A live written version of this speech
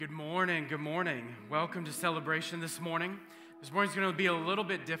Good morning, good morning. Welcome to celebration this morning. This morning's going to be a little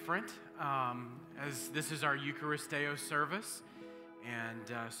bit different as this is our Eucharisteo service.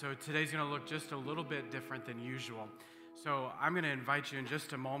 And so today's going to look just a little bit different than usual. So I'm going to invite you in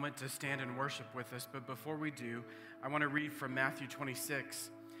just a moment to stand and worship with us. But before we do, I want to read from Matthew 26.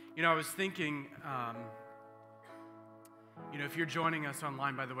 I was thinking, if you're joining us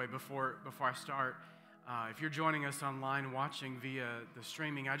online, by the way, before I start, if you're joining us online, watching via the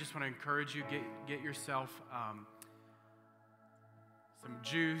streaming, I just want to encourage you, get yourself some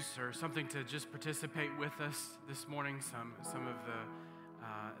juice or something to just participate with us this morning. Some of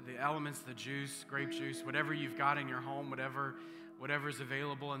the elements, the juice, grape juice, whatever you've got in your home, whatever's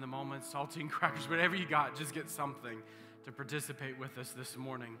available in the moment, saltine crackers, whatever you got, just get something to participate with us this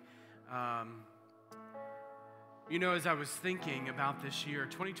morning. As I was thinking about this year,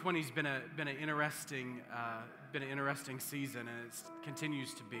 2020's been an interesting season, and it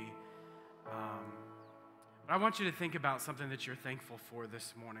continues to be. But I want you to think about something that you're thankful for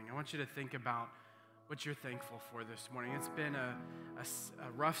this morning. I want you to think about what you're thankful for this morning. It's been a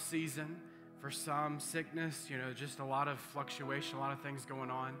rough season for some, sickness, just a lot of fluctuation, a lot of things going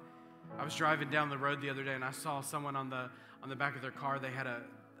on. I was driving down the road the other day, and I saw someone on the back of their car. They had a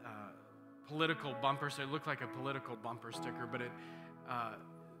political bumper, so it looked like a political bumper sticker, but it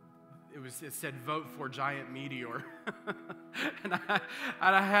said "Vote for Giant Meteor," and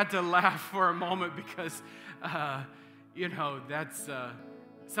I had to laugh for a moment because that's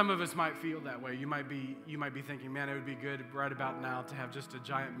some of us might feel that way. You might be thinking, man, it would be good right about now to have just a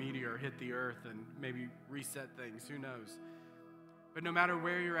giant meteor hit the earth and maybe reset things. Who knows? But no matter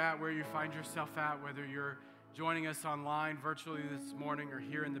where you're at, where you find yourself at, whether you're joining us online, virtually this morning, or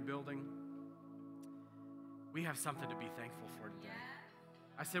here in the building, we have something to be thankful for today.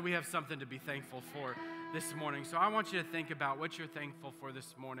 I said we have something to be thankful for this morning. So I want you to think about what you're thankful for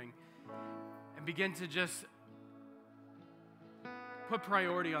this morning and begin to just put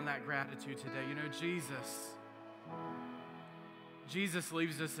priority on that gratitude today. Jesus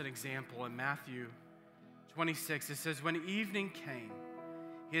leaves us an example in Matthew 26. It says, when evening came,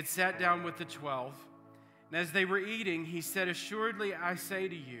 he had sat down with the 12, and as they were eating, he said, assuredly, I say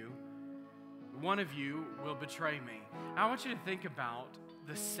to you, one of you will betray me. Now, I want you to think about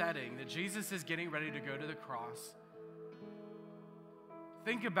the setting that Jesus is getting ready to go to the cross.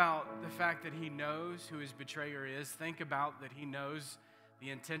 Think about the fact that he knows who his betrayer is. Think about that he knows the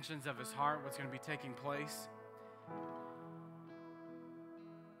intentions of his heart, what's going to be taking place.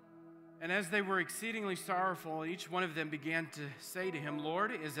 And as they were exceedingly sorrowful, each one of them began to say to him,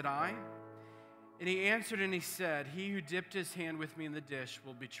 Lord, is it I? And he answered and he said, he who dipped his hand with me in the dish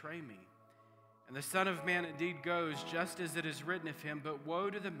will betray me. And the Son of Man indeed goes just as it is written of him, but woe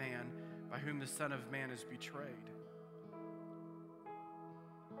to the man by whom the Son of Man is betrayed.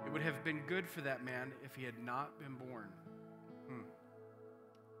 It would have been good for that man if he had not been born.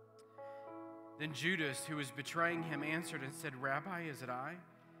 Then Judas, who was betraying him, answered and said, Rabbi, is it I?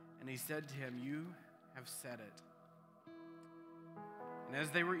 And he said to him, you have said it. And as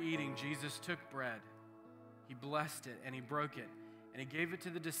they were eating, Jesus took bread. He blessed it, and he broke it. And he gave it to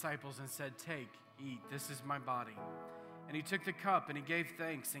the disciples and said, take, eat, this is my body. And he took the cup and he gave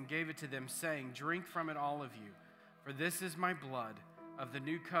thanks and gave it to them, saying, drink from it, all of you, for this is my blood of the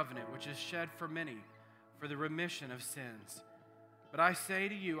new covenant, which is shed for many for the remission of sins. But I say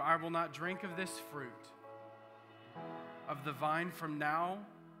to you, I will not drink of this fruit of the vine from now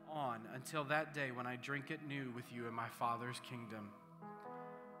on until that day when I drink it new with you in my Father's kingdom.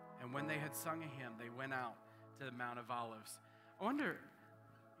 And when they had sung a hymn, they went out to the Mount of Olives. I wonder,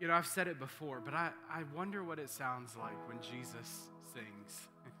 I've said it before, but I wonder what it sounds like when Jesus sings.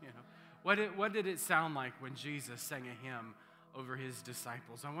 What did it sound like when Jesus sang a hymn over his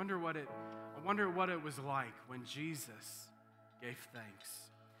disciples? I wonder what it was like when Jesus gave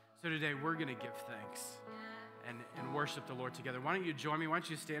thanks. So today we're going to give thanks and worship the Lord together. Why don't you join me? Why don't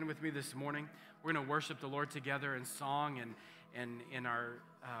you stand with me this morning? We're going to worship the Lord together in song and in our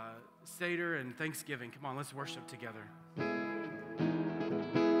Seder and Thanksgiving. Come on, let's worship together.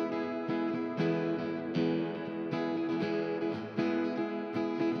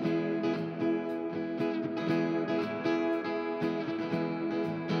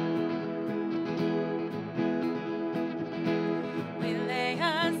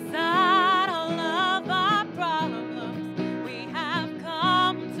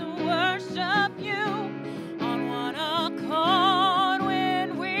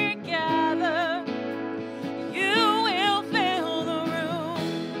 You will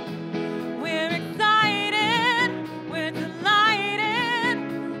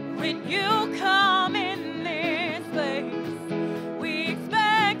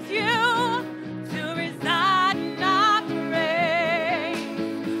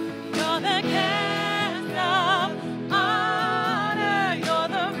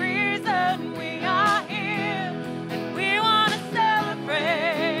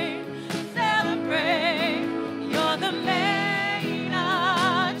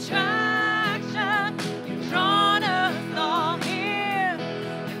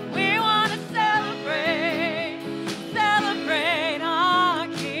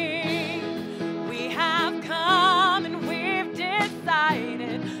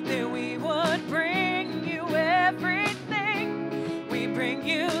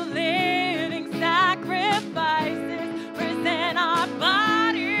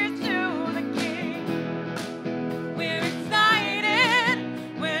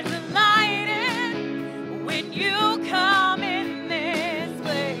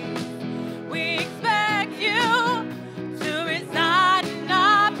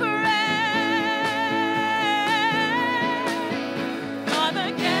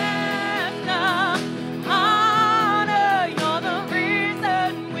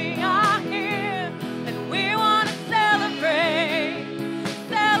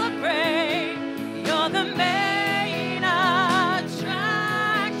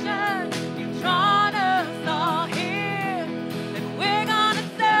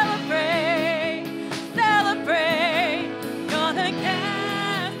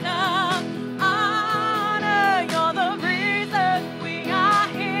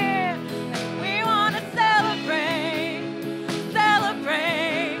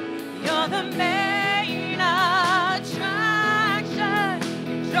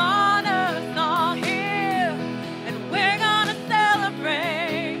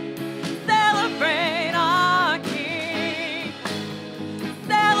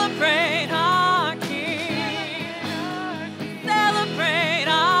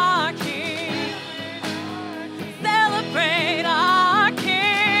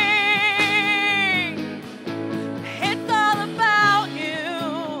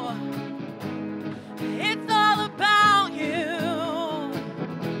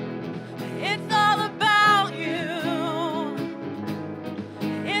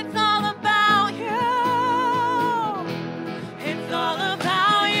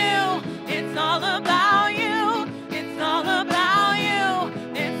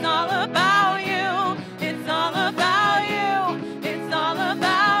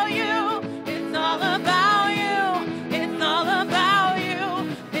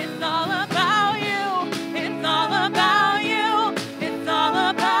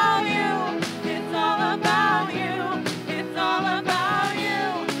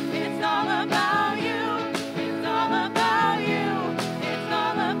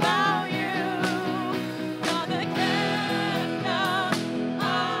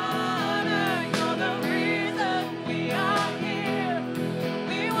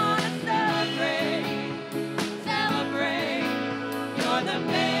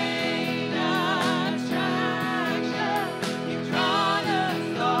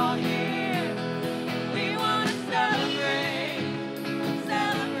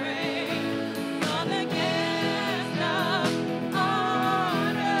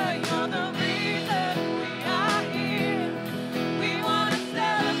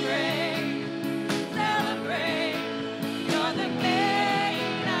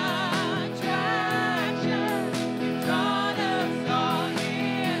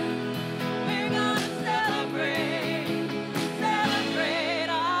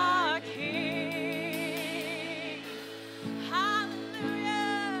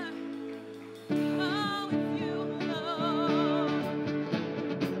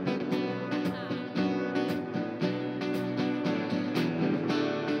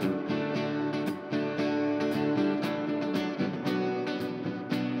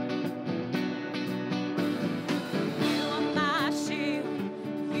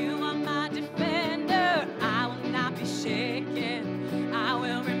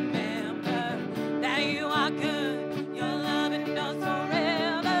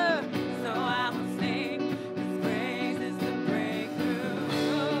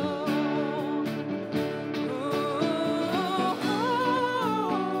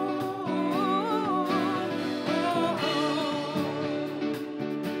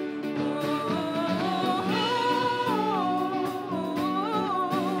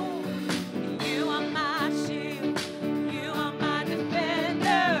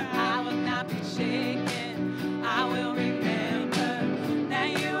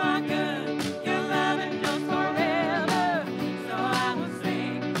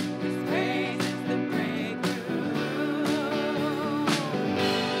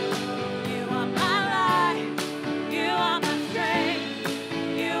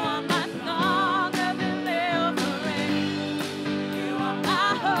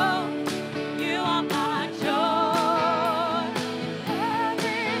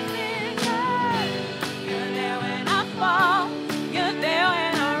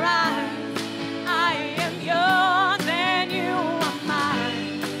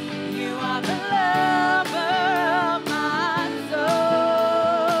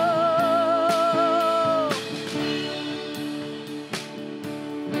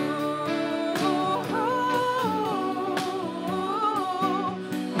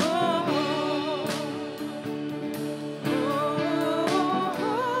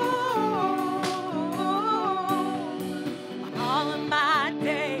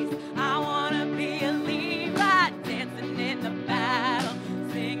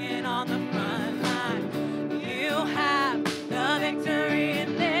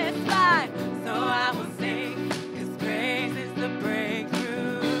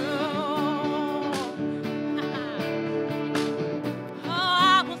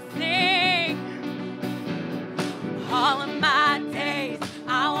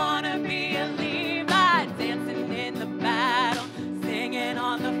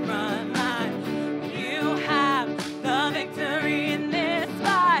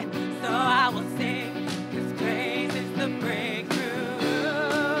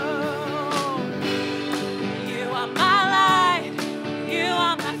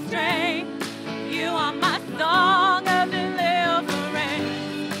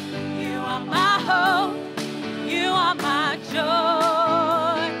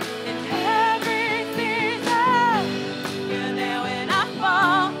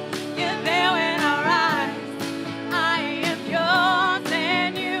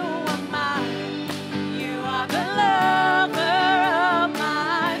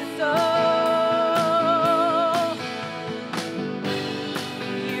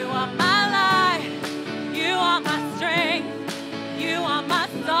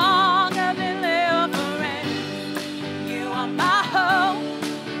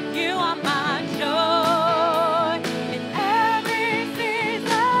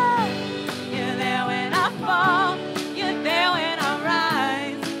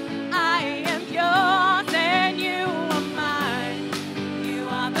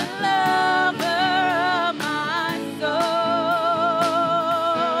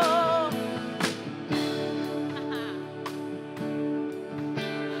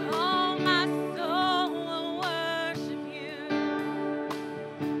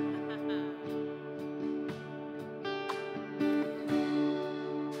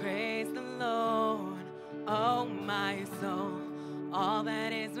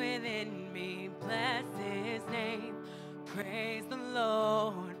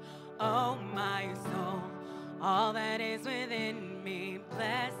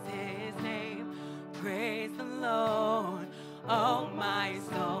Lord, oh my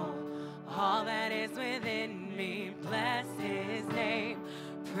soul. All that is within me, bless his name.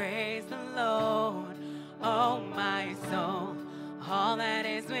 Praise the Lord, oh my soul. All that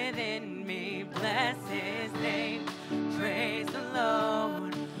is within me, bless his name. Praise the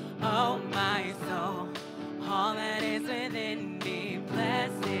Lord, oh my soul. All that is within me,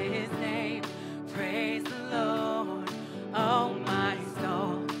 bless his name. Praise the Lord, oh my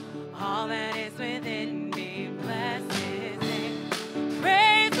soul. All that is within me, bless his name.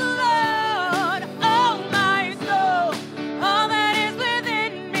 Praise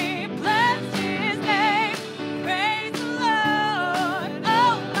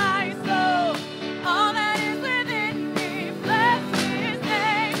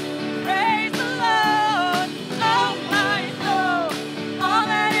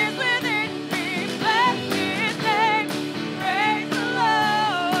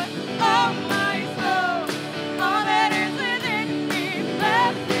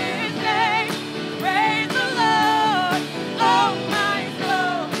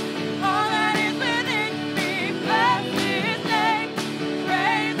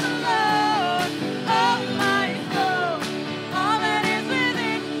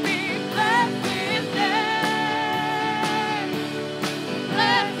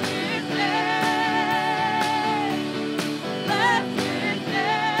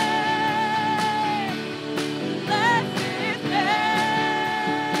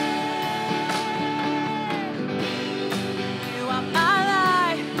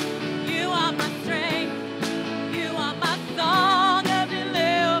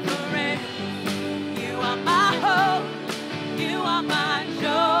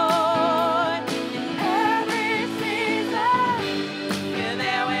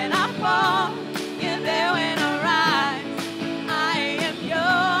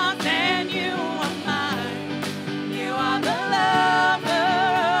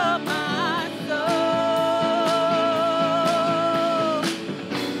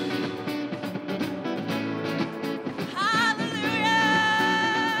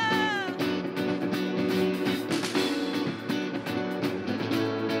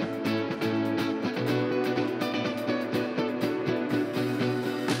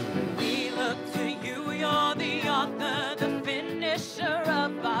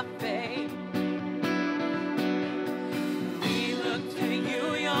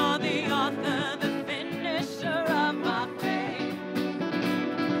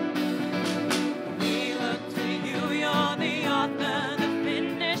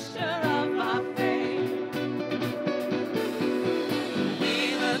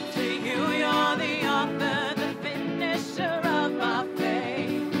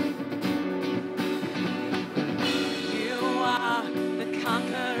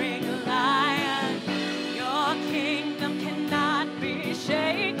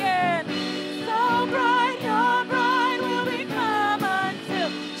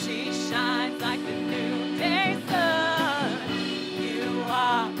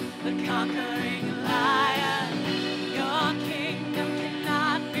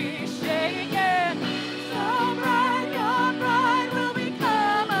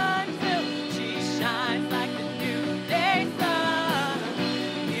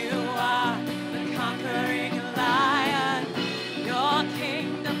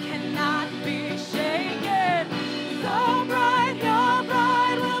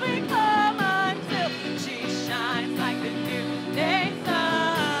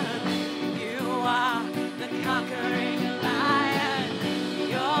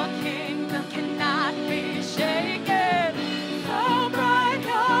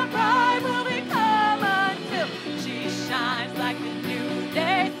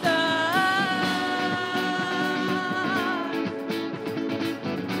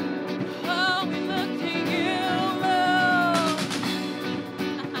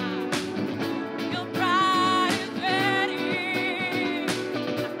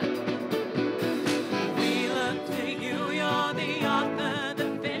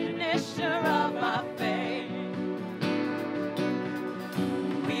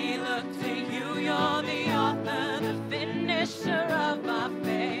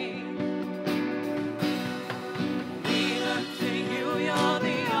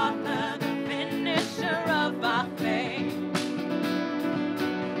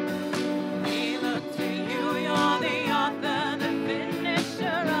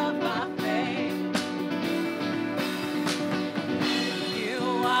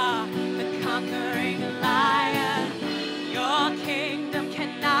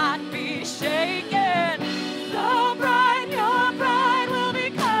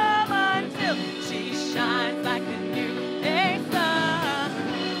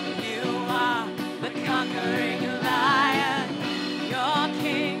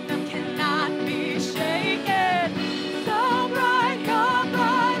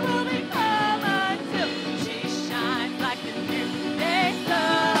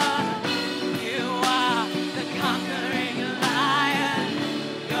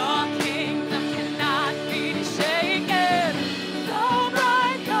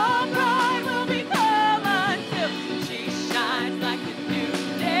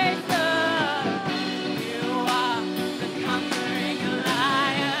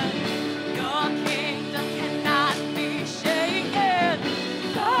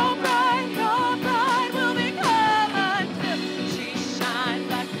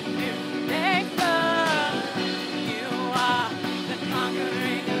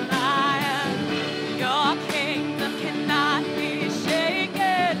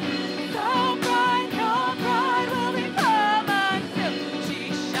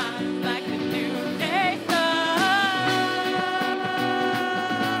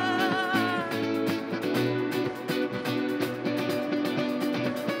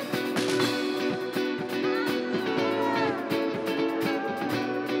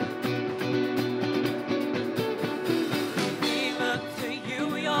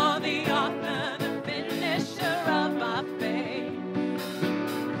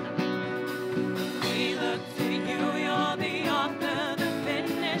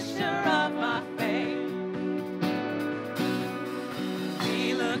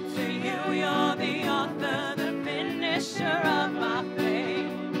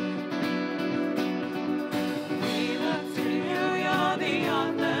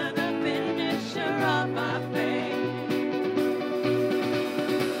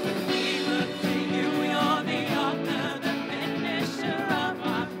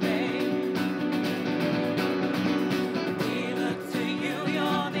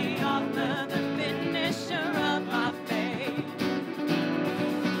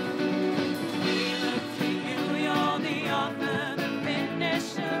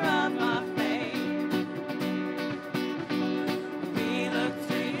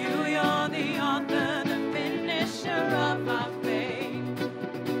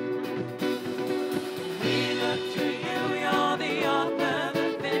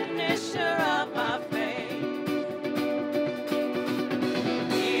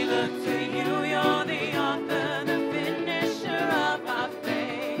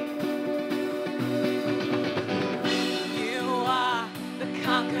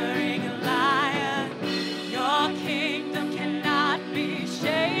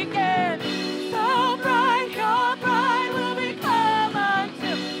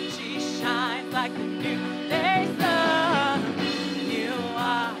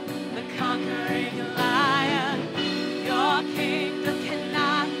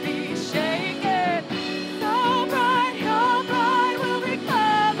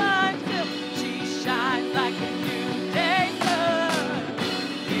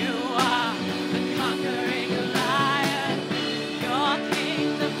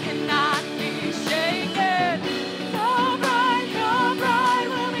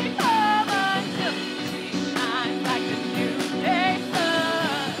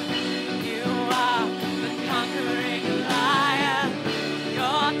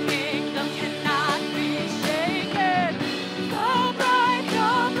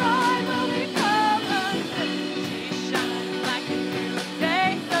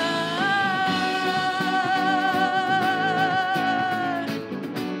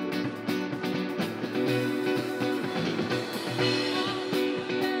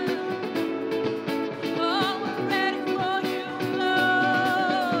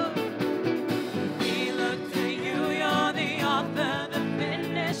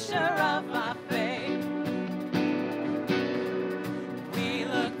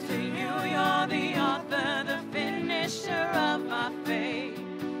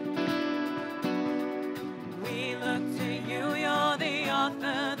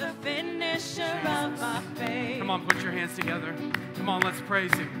on, put your hands together. Come on, let's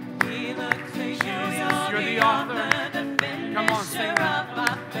praise Him. We look to you, Jesus, you're the author. Come on, sing it.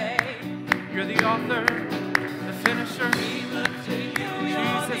 You're the author, the finisher. We look to you,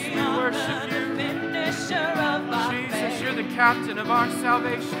 Jesus, we worship you. the finisher of our Jesus, faith. you're the captain of our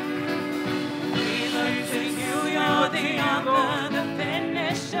salvation. We look to Jesus, you, we you're look to the you, author, Lord. the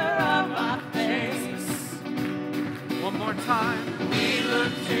finisher of our faith. Jesus. One more time. We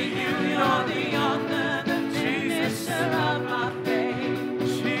look to you, you're the author, the Jesus. finisher of our faith.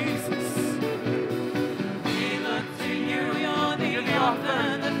 Jesus. We look to you, you're You're the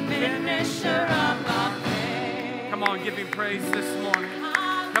author, the finisher of our faith. Come on, give Him praise this morning.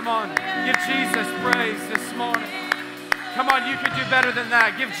 Come on, give Jesus praise this morning. Come on, you can do better than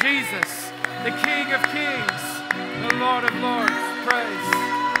that. Give Jesus, the King of Kings, the Lord of Lords, praise.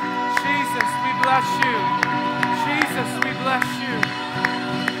 Jesus, we bless you. Jesus, we bless you.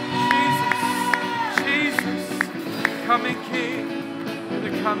 Jesus, Jesus, coming King, the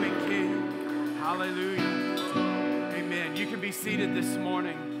coming King. Hallelujah. Amen. You can be seated this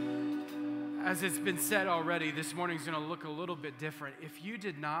morning. As it's been said already, this morning's going to look a little bit different. If you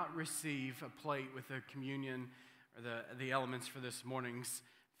did not receive a plate with the communion or the elements for this morning's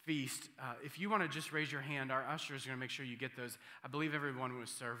feast, if you want to just raise your hand, our ushers are going to make sure you get those. I believe everyone was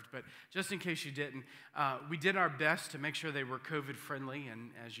served, but just in case you didn't, we did our best to make sure they were COVID friendly,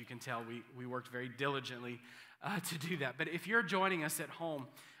 and as you can tell, we worked very diligently to do that. But if you're joining us at home,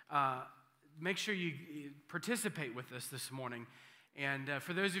 make sure you participate with us this morning. And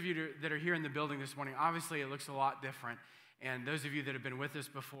for those of you that are here in the building this morning, obviously it looks a lot different. And those of you that have been with us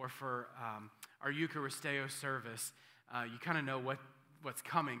before for our Eucharisteo service, you kind of know what's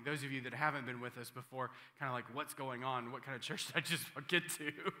coming. Those of you that haven't been with us before, kind of like, what's going on? What kind of church did I just get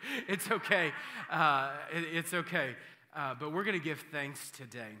to? It's okay. It's okay. But we're going to give thanks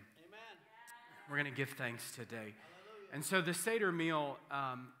today. Amen. We're going to give thanks today. Hallelujah. And so the Seder meal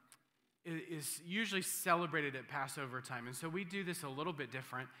is usually celebrated at Passover time. And so we do this a little bit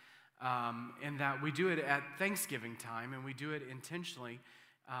different in that we do it at Thanksgiving time, and we do it intentionally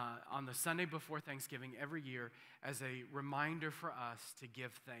on the Sunday before Thanksgiving every year as a reminder for us to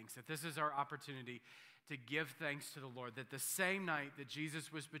give thanks. That this is our opportunity to give thanks to the Lord. That the same night that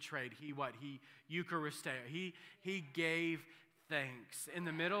Jesus was betrayed, He Eucharisteo, He gave thanks. In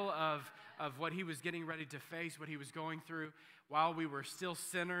the middle of what He was getting ready to face, what He was going through, while we were still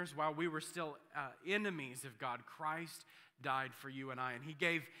sinners, while we were still enemies of God, Christ died for you and I, and He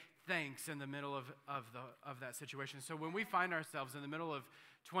gave thanks in the middle of that situation. So when we find ourselves in the middle of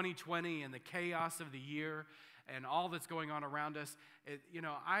 2020 and the chaos of the year and all that's going on around us,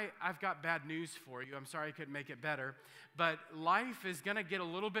 I've got bad news for you. I'm sorry I couldn't make it better, but life is going to get a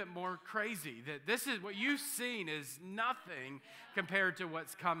little bit more crazy. That this is what you've seen is nothing compared to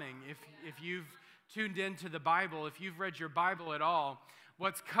what's coming. If you've tuned into the Bible, if you've read your Bible at all,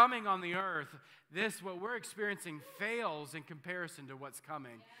 what's coming on the earth, what we're experiencing fails in comparison to what's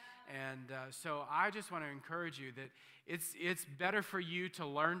coming. And so I just want to encourage you that it's better for you to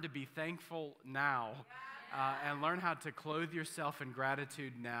learn to be thankful now and learn how to clothe yourself in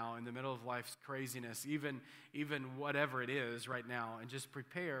gratitude now in the middle of life's craziness, even whatever it is right now, and just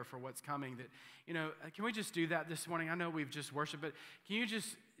prepare for what's coming. That, can we just do that this morning? I know we've just worshiped, but can you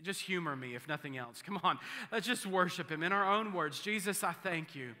just humor me, if nothing else? Come on, let's just worship Him in our own words. Jesus, I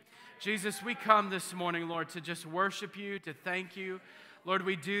thank you. Jesus, we come this morning, Lord, to just worship you, to thank you. Lord,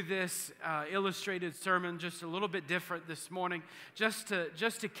 we do this illustrated sermon just a little bit different this morning, just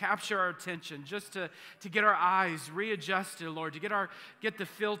to capture our attention, just to get our eyes readjusted, Lord, to get the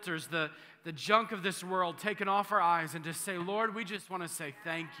filters, the junk of this world taken off our eyes, and to say, Lord, we just want to say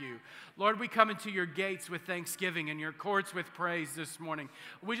thank you. Lord, we come into your gates with thanksgiving and your courts with praise this morning.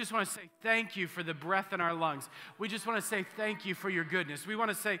 We just want to say thank you for the breath in our lungs. We just want to say thank you for your goodness. We want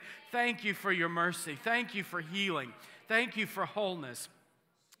to say thank you for your mercy. Thank you for healing. Thank you for wholeness.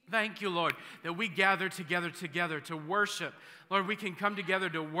 Thank you, Lord, that we gather together to worship. Lord, we can come together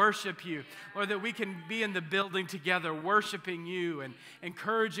to worship you. Lord, that we can be in the building together worshiping you and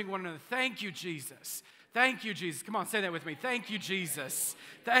encouraging one another. Thank you, Jesus. Thank you, Jesus. Come on, say that with me. Thank you, Jesus.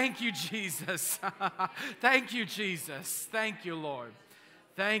 Thank you, Jesus. Thank you, Jesus. Thank you, Lord.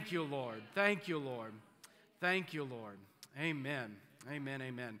 Thank you, Lord. Thank you, Lord. Thank you, Lord. Amen. Amen.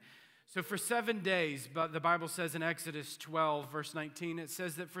 Amen. So for 7 days, but the Bible says in Exodus 12, verse 19, it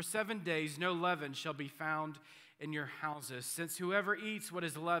says that for 7 days no leaven shall be found in your houses, since whoever eats what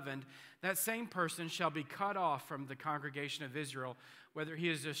is leavened, that same person shall be cut off from the congregation of Israel, whether he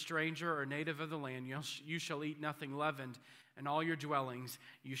is a stranger or native of the land. You shall eat nothing leavened, and all your dwellings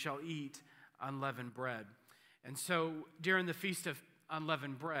you shall eat unleavened bread. And so during the Feast of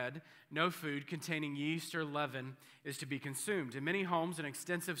unleavened bread. No food containing yeast or leaven is to be consumed. In many homes, an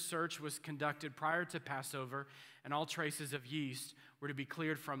extensive search was conducted prior to Passover, and all traces of yeast were to be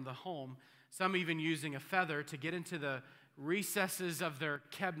cleared from the home, some even using a feather to get into the recesses of their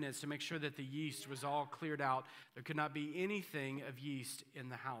cabinets to make sure that the yeast was all cleared out. There could not be anything of yeast in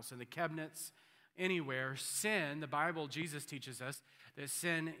the house. In the cabinets, anywhere, sin, the Bible, Jesus teaches us that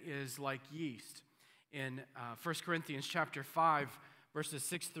sin is like yeast. In 1 Corinthians chapter 5, verses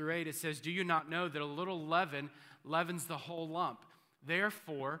 6 through 8, it says, "Do you not know that a little leaven leavens the whole lump?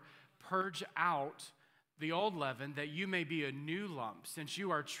 Therefore, purge out the old leaven, that you may be a new lump, since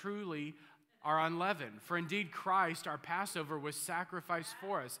you are truly unleavened. For indeed Christ, our Passover, was sacrificed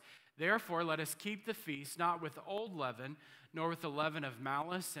for us. Therefore, let us keep the feast, not with old leaven, nor with the leaven of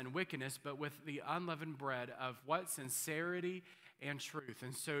malice and wickedness, but with the unleavened bread of" what? Sincerity and truth.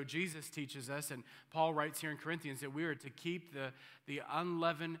 And so Jesus teaches us, and Paul writes here in Corinthians, that we are to keep the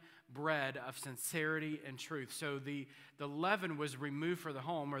unleavened bread of sincerity and truth. So the leaven was removed for the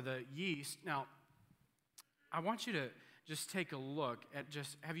home, or the yeast. Now, I want you to just take a look at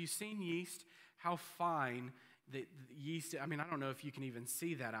have you seen yeast? How fine the yeast, I mean, I don't know if you can even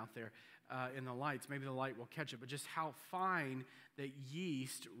see that out there in the lights. Maybe the light will catch it, but just how fine that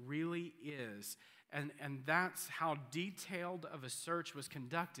yeast really is. And that's how detailed of a search was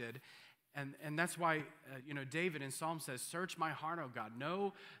conducted. And that's why, David in Psalm says, "Search my heart, O God.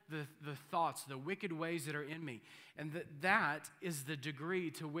 Know the thoughts, the wicked ways that are in me." And that is the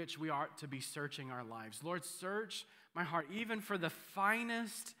degree to which we are to be searching our lives. Lord, search my heart, even for the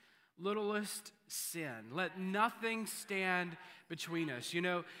finest, littlest sin. Let nothing stand between us.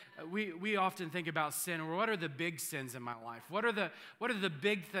 We often think about sin, or what are the big sins in my life? What are the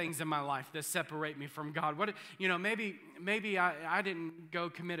big things in my life that separate me from God? Maybe I didn't go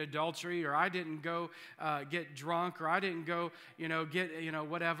commit adultery, or I didn't go get drunk, or I didn't go get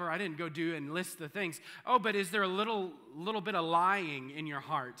whatever. I didn't go do and list the things. Oh, but is there a little bit of lying in your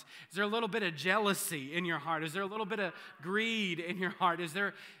heart? Is there a little bit of jealousy in your heart? Is there a little bit of greed in your heart?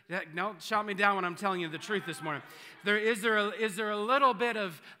 Don't shout me down when I'm telling you the truth this morning. Is there a little bit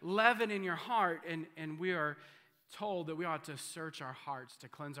of leaven in your heart? And we are told that we ought to search our hearts, to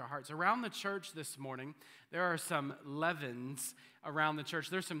cleanse our hearts. Around the church this morning, there are some leavens around the church.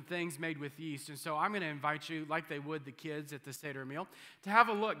 There's some things made with yeast. And so I'm going to invite you, like they would the kids at the Seder meal, to have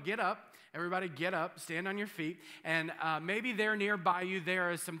a look. Get up. Everybody get up. Stand on your feet. And maybe there nearby you, there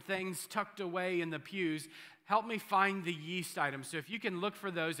are some things tucked away in the pews. Help me find the yeast items. So if you can look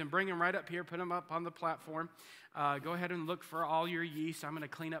for those and bring them right up here, put them up on the platform. Go ahead and look for all your yeast. I'm going to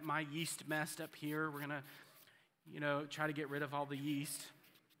clean up my yeast mess up here. We're going to try to get rid of all the yeast.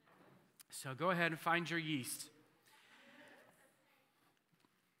 So go ahead and find your yeast.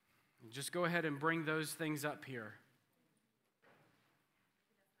 Just go ahead and bring those things up here.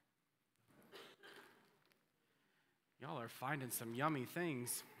 Y'all are finding some yummy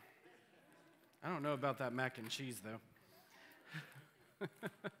things. I don't know about that mac and cheese, though.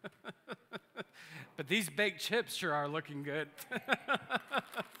 But these baked chips sure are looking good.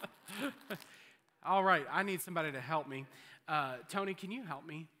 All right, I need somebody to help me. Tony, can you help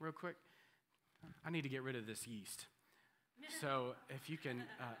me real quick? I need to get rid of this yeast. So if you can,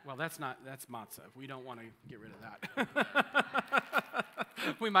 that's matzah. We don't want to get rid of that.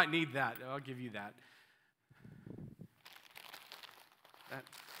 We might need that. I'll give you that.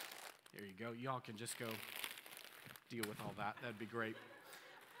 There you go. Y'all can just go deal with all that. That'd be great.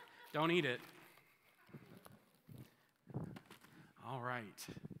 Don't eat it. All right.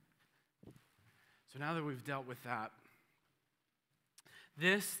 So now that we've dealt with that,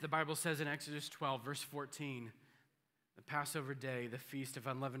 the Bible says in Exodus 12, verse 14, the Passover day, the Feast of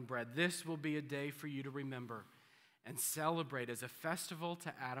Unleavened Bread, this will be a day for you to remember and celebrate as a festival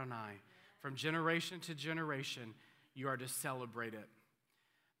to Adonai. From generation to generation, you are to celebrate it.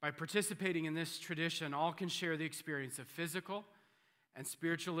 By participating in this tradition, all can share the experience of physical and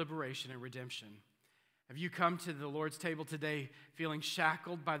spiritual liberation and redemption. Have you come to the Lord's table today feeling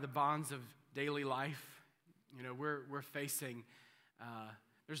shackled by the bonds of daily life? We're facing,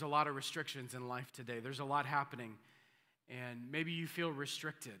 there's a lot of restrictions in life today. There's a lot happening. And maybe you feel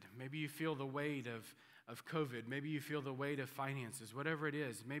restricted. Maybe you feel the weight of COVID. Maybe you feel the weight of finances. Whatever it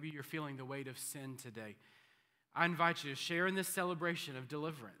is, maybe you're feeling the weight of sin today. I invite you to share in this celebration of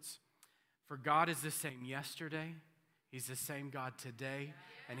deliverance. For God is the same yesterday, He's the same God today,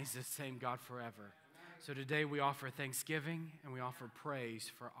 and He's the same God forever. So today we offer thanksgiving and we offer praise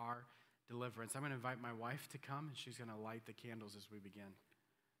for our deliverance. I'm going to invite my wife to come, and she's going to light the candles as we begin.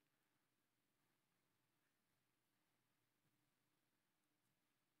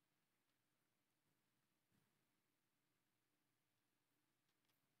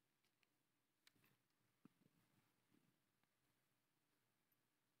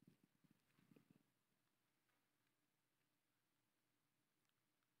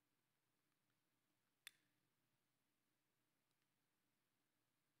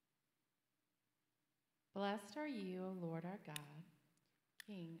 Blessed are you, O Lord our God,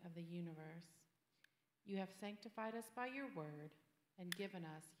 King of the universe. You have sanctified us by your word and given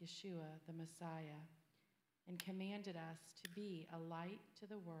us Yeshua the Messiah, and commanded us to be a light to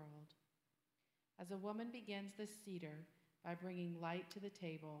the world. As a woman begins the cedar by bringing light to the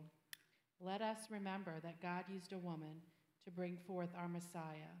table, let us remember that God used a woman to bring forth our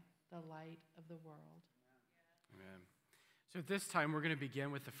Messiah, the light of the world. Amen. So at this time, we're going to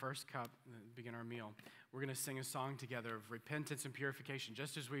begin with the first cup, begin our meal. We're going to sing a song together of repentance and purification.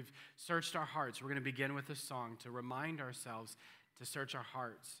 Just as we've searched our hearts, we're going to begin with a song to remind ourselves to search our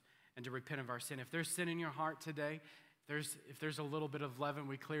hearts and to repent of our sin. If there's sin in your heart today, if there's a little bit of leaven,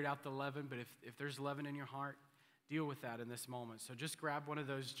 we cleared out the leaven, but if there's leaven in your heart, deal with that in this moment. So just grab one of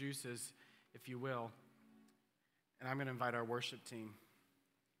those juices, if you will, and I'm going to invite our worship team.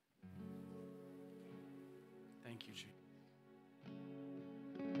 Thank you, Jesus.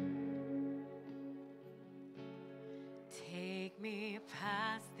 Take me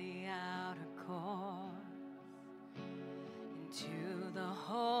past the outer court into the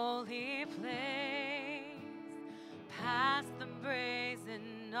holy place, past the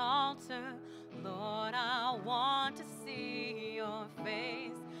brazen altar. Lord, I want to see your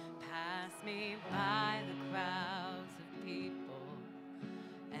face. Pass me by the crowds of people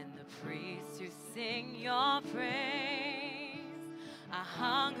and the priests who sing your praise. I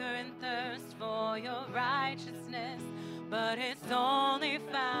hunger and thirst for your righteousness, but it's only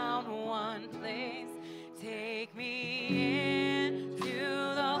found one place. Take me into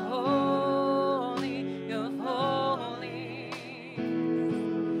the holy of holies.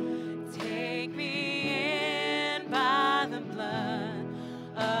 Take me in by the blood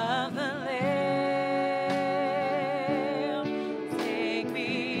of the Lamb. Take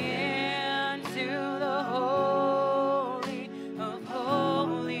me into the holy of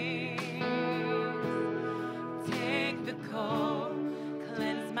holies. Take the coal,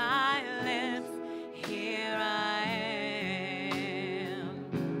 cleanse my lips. Here I am.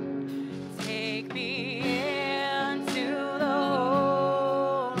 Take me into the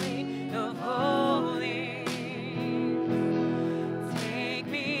holy of holies. Take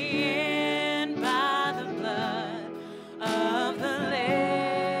me in by the blood of the Lamb.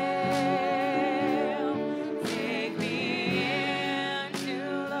 Take me into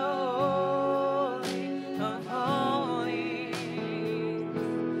the holy of holies.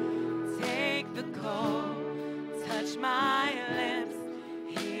 Take the coal, touch my lips.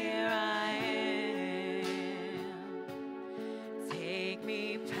 Here I am. Take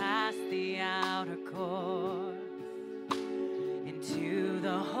me past the outer court into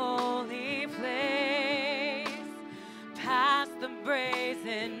the holy place, past the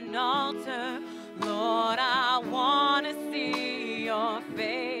brazen altar. Lord, I want to see your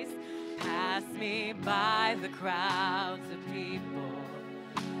face. Pass me by the crowds of people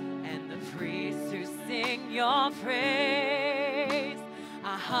and the priests who sing your praise.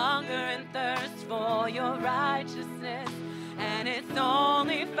 I hunger and thirst for your righteousness, and it's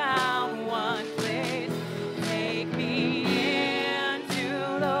only found one place. Take me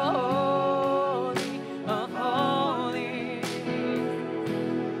into the holy of holies.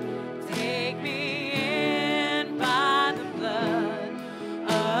 Take me in by the blood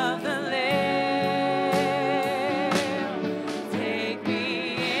of the Lamb. Take me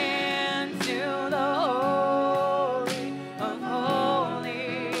into the holy of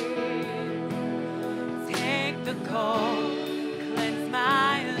holies. Take the coal, cleanse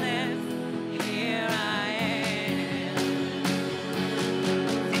my lips. Here I am.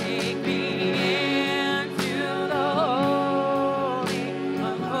 Take me into the holy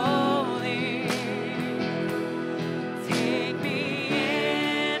of holies. Take me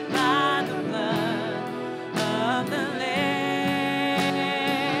in by the blood of the Lamb.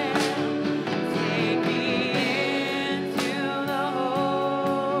 Take me into the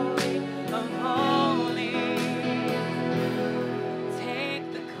holy of holies. Take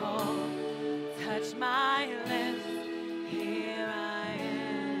the coal, touch my lips. Here I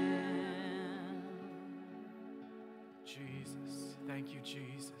am. Jesus. Thank you,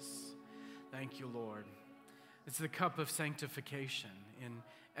 Jesus. Thank you, Lord. It's the cup of sanctification. In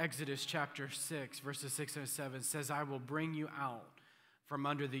Exodus chapter 6, verses 6 and 7 says, I will bring you out from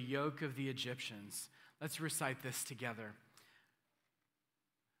under the yoke of the Egyptians. Let's recite this together.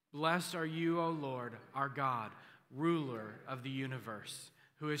 Blessed are you, O Lord, our God, ruler of the universe,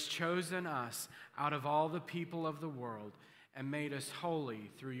 who has chosen us out of all the people of the world and made us holy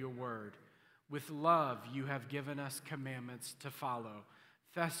through your word. With love you have given us commandments to follow,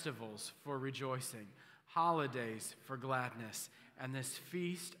 festivals for rejoicing, holidays for gladness, and this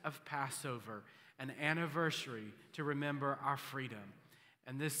feast of Passover, an anniversary to remember our freedom,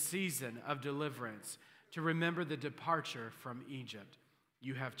 and this season of deliverance to remember the departure from Egypt.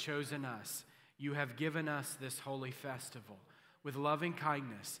 You have chosen us. You have given us this holy festival with loving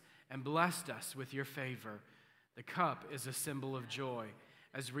kindness and blessed us with your favor. The cup is a symbol of joy.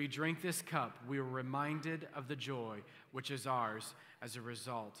 As we drink this cup, we are reminded of the joy which is ours as a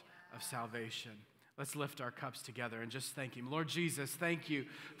result of salvation. Let's lift our cups together and just thank him. Lord Jesus, thank you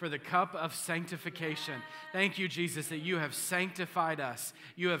for the cup of sanctification. Thank you, Jesus, that you have sanctified us.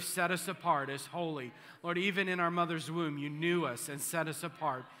 You have set us apart as holy. Lord, even in our mother's womb, you knew us and set us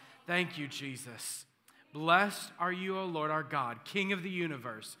apart. Thank you, Jesus. Blessed are you, O Lord our God, King of the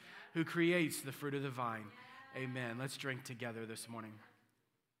universe, who creates the fruit of the vine. Amen. Let's drink together this morning.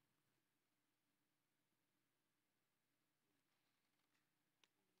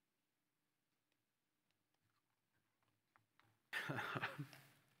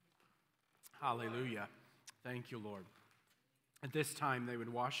 Hallelujah. Thank you, Lord. At this time, they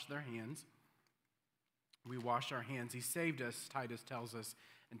would wash their hands. We wash our hands. He saved us, Titus tells us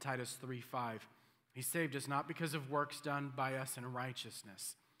in Titus 3:5. He saved us not because of works done by us in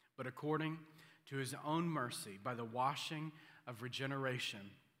righteousness, but according to his own mercy by the washing of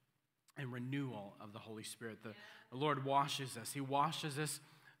regeneration and renewal of the Holy Spirit. The Lord washes us. He washes us.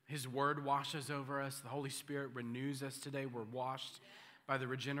 His word washes over us. The Holy Spirit renews us today. We're washed by the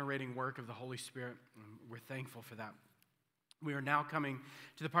regenerating work of the Holy Spirit. We're thankful for that. We are now coming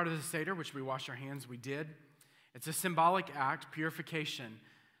to the part of the Seder, which we wash our hands. We did. It's a symbolic act, purification,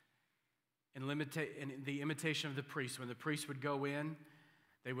 in the imitation of the priest. When the priest would go in,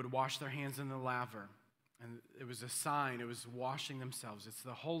 they would wash their hands in the laver. And it was a sign. It was washing themselves. It's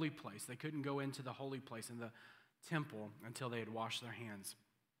the holy place. They couldn't go into the holy place in the temple until they had washed their hands.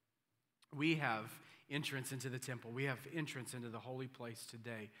 We have entrance into the temple. We have entrance into the holy place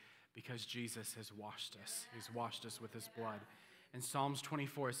today because Jesus has washed us. He's washed us with his blood. In Psalms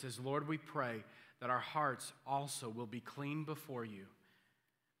 24, it says, Lord, we pray that our hearts also will be clean before you.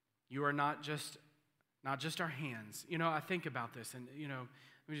 You are not just our hands. You know, I think about this, and, you know,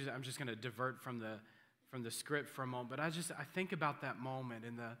 I'm just going to divert from the script for a moment, but I think about that moment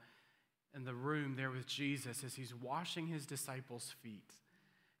in the room there with Jesus as he's washing his disciples' feet.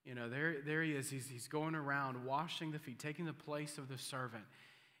 You know, there he is. He's going around washing the feet, taking the place of the servant.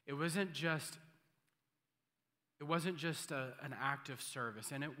 It wasn't just an act of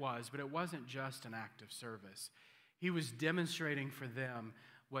service, and it was, but it wasn't just an act of service. He was demonstrating for them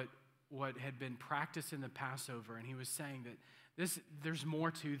what had been practiced in the Passover, and he was saying that there's more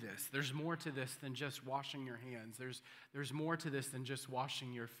to this. There's more to this than just washing your hands. There's more to this than just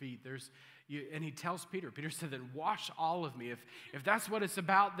washing your feet. And he tells Peter said, then wash all of me. If that's what it's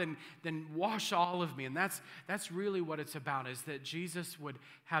about, then wash all of me. And that's really what it's about, is that Jesus would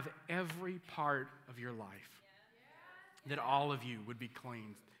have every part of your life, that all of you would be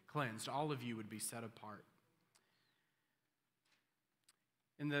cleansed, all of you would be set apart.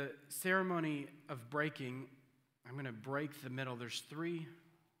 In the ceremony of breaking, I'm going to break the middle. There's 3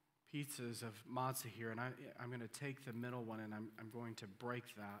 pieces of matzah here, and I'm going to take the middle one, and I'm going to break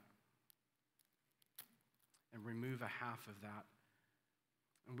that and remove a half of that.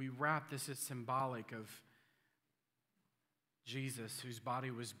 And we wrap this as symbolic of Jesus, whose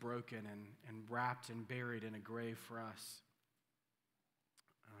body was broken and wrapped and buried in a grave for us.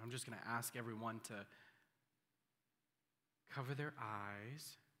 I'm just going to ask everyone to cover their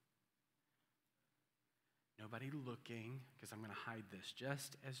eyes. Nobody looking, because I'm going to hide this,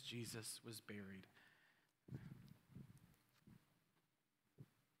 just as Jesus was buried.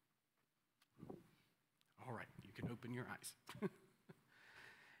 All right, you can open your eyes.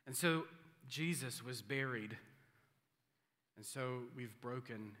 And so Jesus was buried. And so we've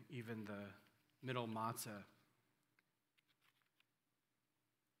broken even the middle matzah.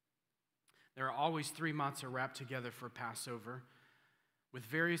 There are always 3 matzah wrapped together for Passover with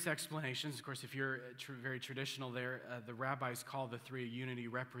various explanations. Of course, if you're very traditional there, the rabbis call the 3 a unity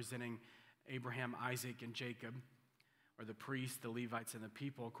representing Abraham, Isaac, and Jacob, or the priests, the Levites, and the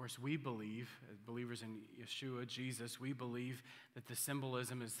people. Of course, we believe, as believers in Yeshua, Jesus, we believe that the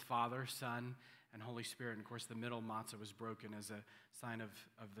symbolism is Father, Son, and Holy Spirit. And of course, the middle matzah was broken as a sign of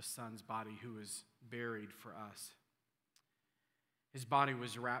the Son's body who was buried for us. His body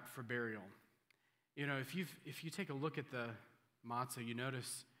was wrapped for burial. You know, if you take a look at the matzah, you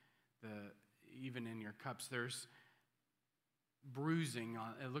notice even in your cups, there's bruising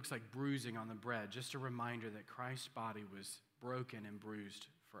on. It looks like bruising on the bread. Just a reminder that Christ's body was broken and bruised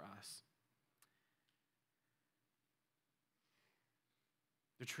for us.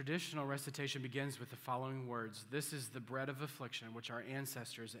 The traditional recitation begins with the following words: "This is the bread of affliction which our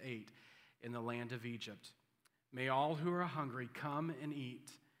ancestors ate in the land of Egypt. May all who are hungry come and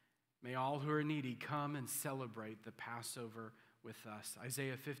eat. May all who are needy come and celebrate the Passover with us.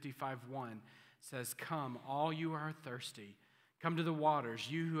 Isaiah 55:1 says, come, all you are thirsty. Come to the waters.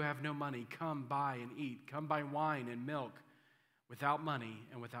 You who have no money, come buy and eat. Come buy wine and milk without money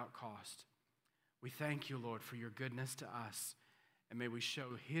and without cost. We thank you, Lord, for your goodness to us, and may we show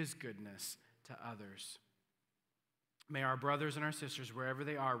his goodness to others. May our brothers and our sisters, wherever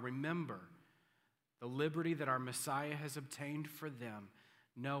they are, remember the liberty that our Messiah has obtained for them,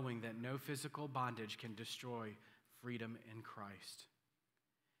 knowing that no physical bondage can destroy freedom in Christ.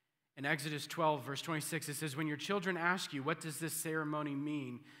 In Exodus 12, verse 26, it says, when your children ask you, what does this ceremony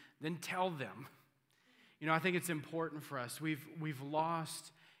mean? Then tell them. You know, I think it's important for us. We've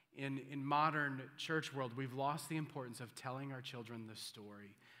lost, in modern church world, we've lost the importance of telling our children the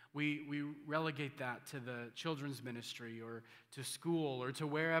story. We relegate that to the children's ministry or to school or to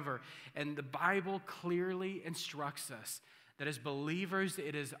wherever. And the Bible clearly instructs us that as believers,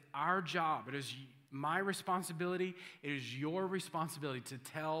 it is our job, it is my responsibility, it is your responsibility to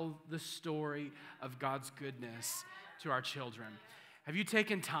tell the story of God's goodness to our children. Have you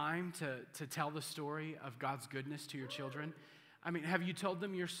taken time to tell the story of God's goodness to your children? I mean, have you told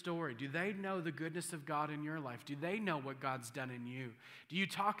them your story? Do they know the goodness of God in your life? Do they know what God's done in you? Do you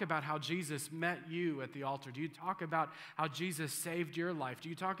talk about how Jesus met you at the altar? Do you talk about how Jesus saved your life? Do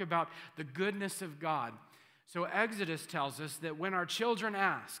you talk about the goodness of God? So Exodus tells us that when our children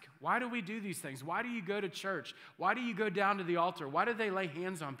ask, why do we do these things? Why do you go to church? Why do you go down to the altar? Why do they lay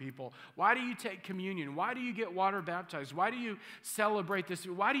hands on people? Why do you take communion? Why do you get water baptized? Why do you celebrate this?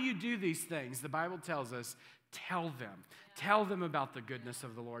 Why do you do these things? The Bible tells us, tell them. Tell them about the goodness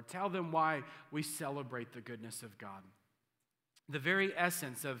of the Lord. Tell them why we celebrate the goodness of God. The very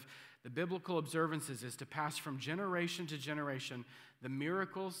essence of the biblical observances is to pass from generation to generation the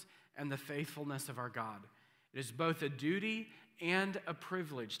miracles and the faithfulness of our God. It is both a duty and a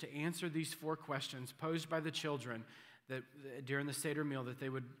privilege to answer these 4 questions posed by the children that during the Seder meal that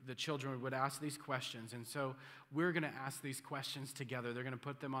the children would ask these questions. And so we're going to ask these questions together. They're going to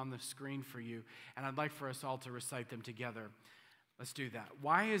put them on the screen for you, and I'd like for us all to recite them together. Let's do that.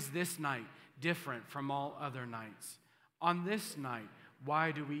 Why is this night different from all other nights? On this night,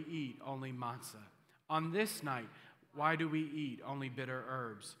 why do we eat only matzah? On this night, why do we eat only bitter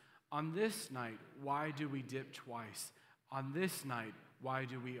herbs? On this night, why do we dip twice? On this night, why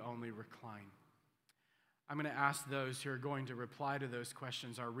do we only recline? I'm going to ask those who are going to reply to those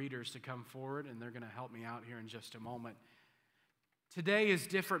questions, our readers, to come forward, and they're going to help me out here in just a moment. Today is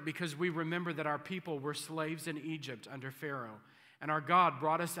different because we remember that our people were slaves in Egypt under Pharaoh, and our God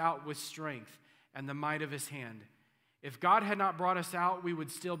brought us out with strength and the might of his hand. If God had not brought us out, we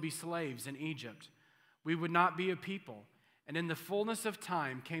would still be slaves in Egypt. We would not be a people. And in the fullness of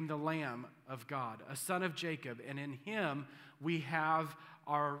time came the Lamb of God, a son of Jacob, and in him we have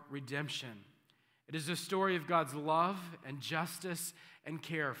our redemption. It is a story of God's love and justice and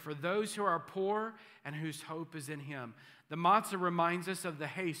care for those who are poor and whose hope is in him. The matzah reminds us of the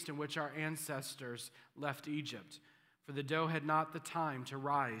haste in which our ancestors left Egypt, for the dough had not the time to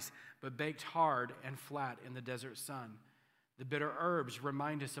rise, but baked hard and flat in the desert sun. The bitter herbs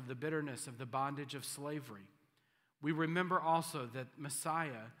remind us of the bitterness of the bondage of slavery. We remember also that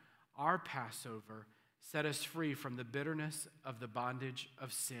Messiah, our Passover, set us free from the bitterness of the bondage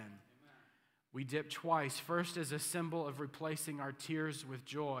of sin. Amen. We dip twice, first as a symbol of replacing our tears with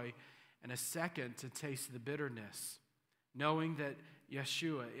joy, and a second to taste the bitterness, knowing that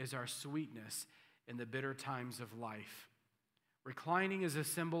Yeshua is our sweetness in the bitter times of life. Reclining is a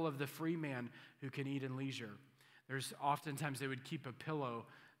symbol of the free man who can eat in leisure. There's oftentimes they would keep a pillow,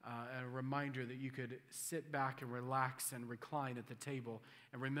 a reminder that you could sit back and relax and recline at the table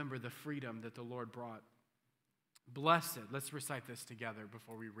and remember the freedom that the Lord brought. Blessed, let's recite this together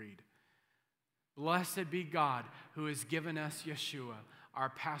before we read. Blessed be God who has given us Yeshua, our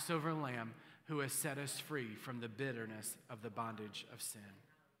Passover lamb, who has set us free from the bitterness of the bondage of sin.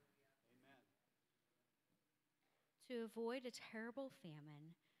 To avoid a terrible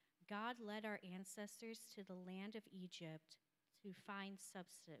famine, God led our ancestors to the land of Egypt to find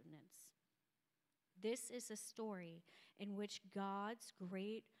subsistence. This is a story in which God's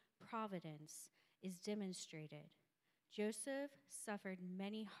great providence is demonstrated. Joseph suffered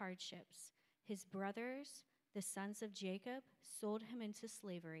many hardships. His brothers, the sons of Jacob, sold him into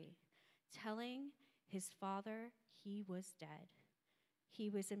slavery, telling his father he was dead. He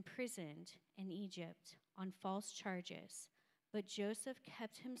was imprisoned in Egypt on false charges, but Joseph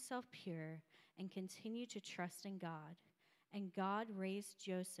kept himself pure and continued to trust in God. And God raised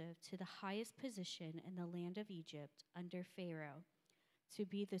Joseph to the highest position in the land of Egypt under Pharaoh, to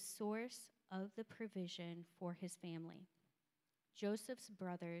be the source of the provision for his family. Joseph's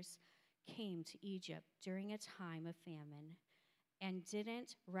brothers came to Egypt during a time of famine and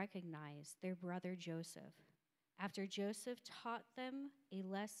didn't recognize their brother Joseph. After Joseph taught them a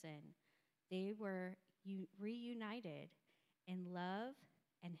lesson, they were reunited in love,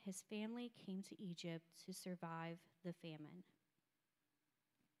 and his family came to Egypt to survive the famine.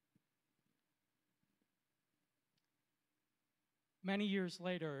 Many years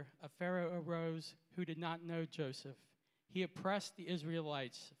later, a Pharaoh arose who did not know Joseph. He oppressed the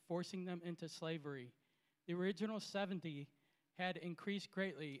Israelites, forcing them into slavery. The original 70 had increased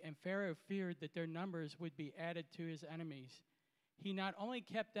greatly, and Pharaoh feared that their numbers would be added to his enemies. He not only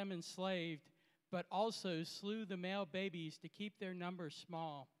kept them enslaved, but also slew the male babies to keep their numbers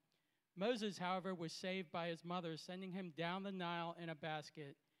small. Moses, however, was saved by his mother, sending him down the Nile in a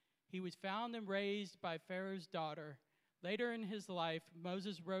basket. He was found and raised by Pharaoh's daughter. Later in his life,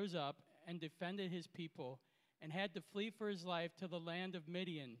 Moses rose up and defended his people and had to flee for his life to the land of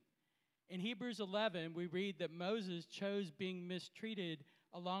Midian. In Hebrews 11, we read that Moses chose being mistreated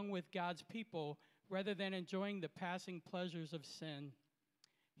along with God's people rather than enjoying the passing pleasures of sin.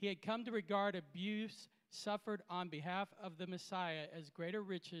 He had come to regard abuse suffered on behalf of the Messiah as greater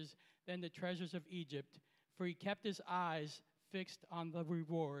riches than the treasures of Egypt, for he kept his eyes fixed on the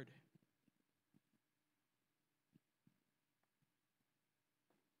reward.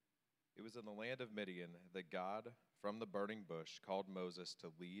 It was in the land of Midian that God, from the burning bush, called Moses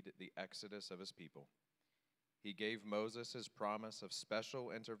to lead the exodus of his people. He gave Moses his promise of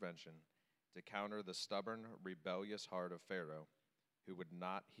special intervention to counter the stubborn, rebellious heart of Pharaoh, who would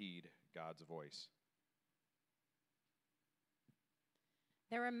not heed God's voice.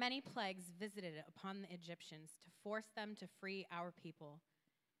 There were many plagues visited upon the Egyptians to force them to free our people.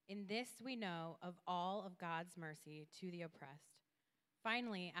 In this we know of all of God's mercy to the oppressed.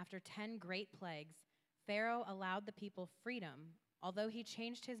 Finally, after 10 great plagues, Pharaoh allowed the people freedom, although he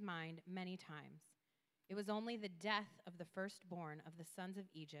changed his mind many times. It was only the death of the firstborn of the sons of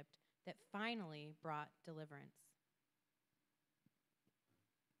Egypt that finally brought deliverance.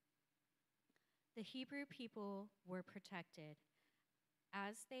 The Hebrew people were protected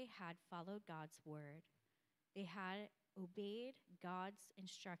as they had followed God's word. They had obeyed God's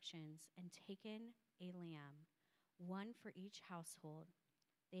instructions and taken a lamb, one for each household.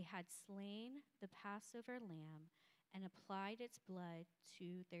 They had slain the Passover lamb and applied its blood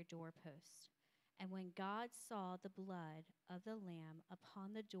to their doorpost. And when God saw the blood of the lamb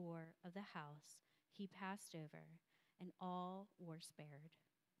upon the door of the house, he passed over, and all were spared.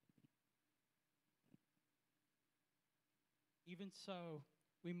 Even so,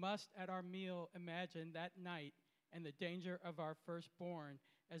 we must at our meal imagine that night and the danger of our firstborn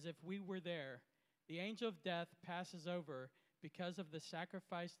as if we were there. The angel of death passes over because of the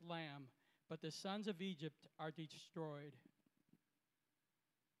sacrificed lamb, but the sons of Egypt are destroyed.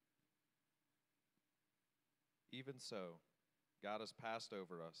 Even so, God has passed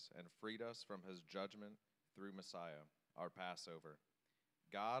over us and freed us from his judgment through Messiah, our Passover.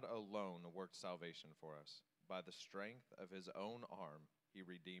 God alone worked salvation for us. By the strength of his own arm, he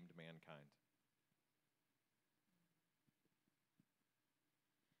redeemed mankind.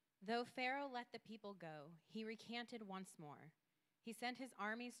 Though Pharaoh let the people go, he recanted once more. He sent his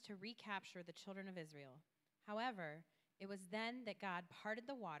armies to recapture the children of Israel. However, it was then that God parted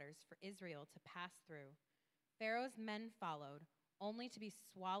the waters for Israel to pass through. Pharaoh's men followed, only to be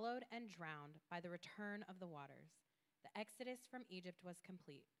swallowed and drowned by the return of the waters. The exodus from Egypt was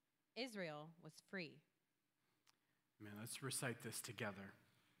complete. Israel was free. Amen. Let's recite this together.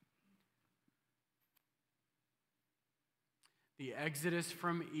 The exodus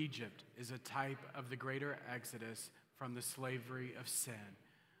from Egypt is a type of the greater exodus from the slavery of sin.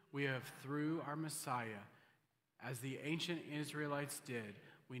 We have, through our Messiah, as the ancient Israelites did,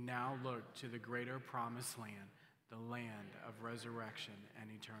 we now look to the greater promised land, the land of resurrection and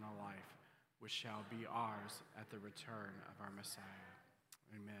eternal life, which shall be ours at the return of our Messiah.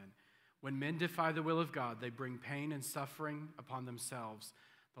 Amen. When men defy the will of God, they bring pain and suffering upon themselves.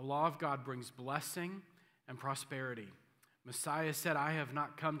 The law of God brings blessing and prosperity. Messiah said, I have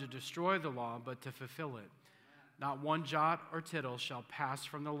not come to destroy the law, but to fulfill it. Not one jot or tittle shall pass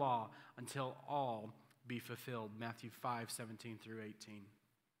from the law until all be fulfilled. Matthew 5:17 through 18.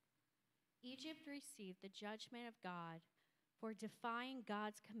 Egypt received the judgment of God for defying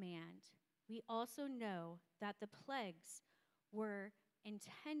God's command. We also know that the plagues were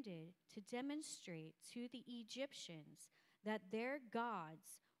intended to demonstrate to the Egyptians that their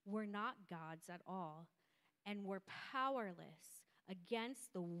gods were not gods at all and were powerless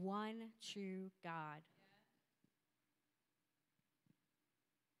against the one true God.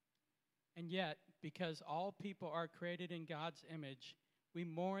 And yet, because all people are created in God's image, we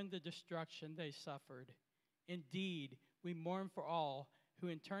mourn the destruction they suffered. Indeed, we mourn for all who,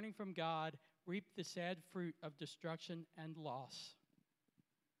 in turning from God, reap the sad fruit of destruction and loss.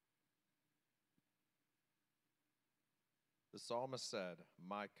 The psalmist said,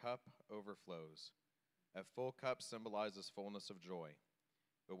 "My cup overflows." A full cup symbolizes fullness of joy.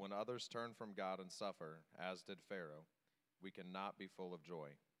 But when others turn from God and suffer, as did Pharaoh, we cannot be full of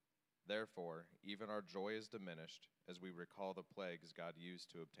joy. Therefore, even our joy is diminished as we recall the plagues God used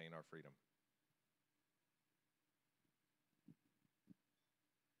to obtain our freedom.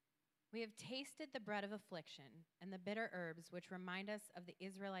 We have tasted the bread of affliction and the bitter herbs which remind us of the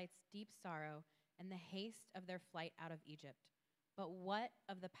Israelites' deep sorrow and the haste of their flight out of Egypt. But what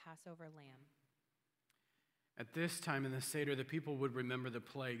of the Passover lamb? At this time in the Seder, the people would remember the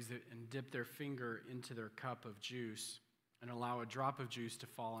plagues and dip their finger into their cup of juice and allow a drop of juice to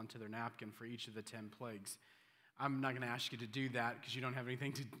fall onto their napkin for each of the 10 plagues. I'm not going to ask you to do that because you don't have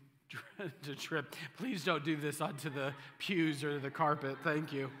anything to trip. Please don't do this onto the pews or the carpet.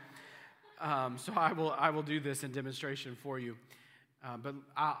 Thank you. So I will do this in demonstration for you. But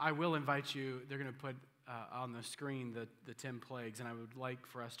I will invite you. They're going to put on the screen the 10 plagues, and I would like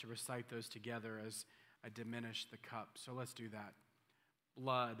for us to recite those together as I diminish the cup. So let's do that.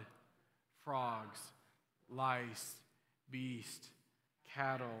 Blood, frogs, lice, beast,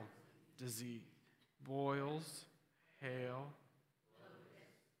 cattle, disease, boils, hail,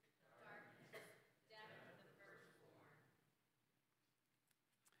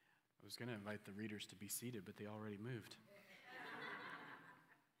 I was going to invite the readers to be seated, but they already moved.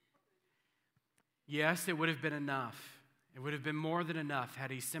 Yes, it would have been enough. It would have been more than enough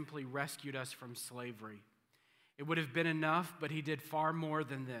had he simply rescued us from slavery. It would have been enough, but he did far more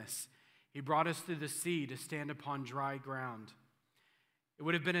than this. He brought us through the sea to stand upon dry ground. It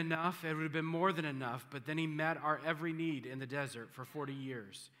would have been enough, it would have been more than enough, but then he met our every need in the desert for 40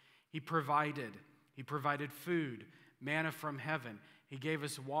 years. He provided food, manna from heaven. He gave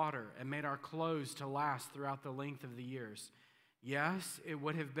us water and made our clothes to last throughout the length of the years. Yes, it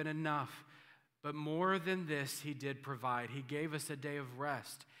would have been enough, but more than this he did provide. He gave us a day of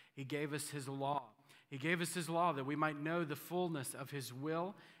rest. He gave us his law. He gave us his law that we might know the fullness of his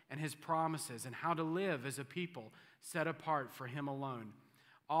will and his promises and how to live as a people set apart for him alone.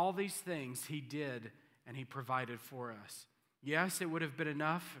 All these things he did and he provided for us. Yes, it would have been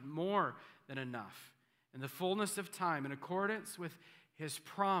enough, more than enough. In the fullness of time, in accordance with his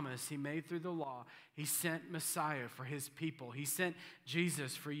promise he made through the law, he sent Messiah for his people. He sent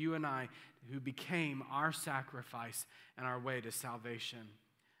Jesus for you and I, who became our sacrifice and our way to salvation.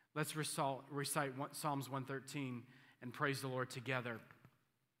 Let's recite Psalms 113 and praise the Lord together.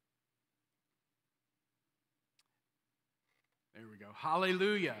 There we go.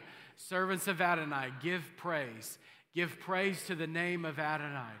 Hallelujah. Servants of Adonai, give praise. Give praise to the name of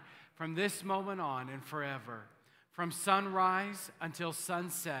Adonai from this moment on and forever. From sunrise until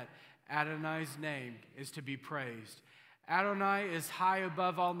sunset, Adonai's name is to be praised. Adonai is high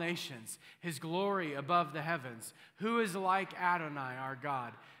above all nations, his glory above the heavens. Who is like Adonai, our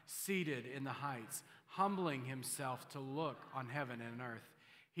God, seated in the heights, humbling himself to look on heaven and earth?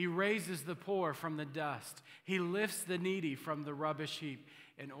 He raises the poor from the dust. He lifts the needy from the rubbish heap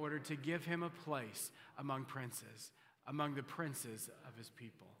in order to give him a place among princes, among the princes of his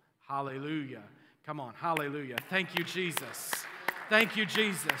people. Hallelujah. Come on, hallelujah. Thank you, Jesus. Thank you,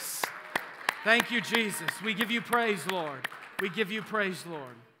 Jesus. Thank you, Jesus. We give you praise, Lord. We give you praise,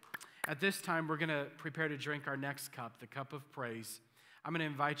 Lord. At this time, we're going to prepare to drink our next cup, the cup of praise. I'm going to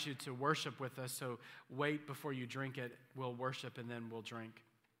invite you to worship with us, so wait before you drink it. We'll worship and then we'll drink.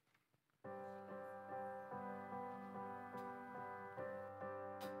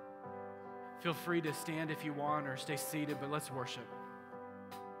 Feel free to stand if you want or stay seated, but let's worship.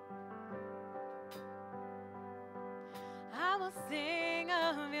 I will sing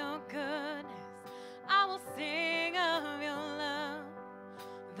of your goodness. I will sing of your love.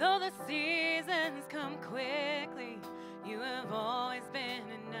 Though the seasons come quickly, you have always been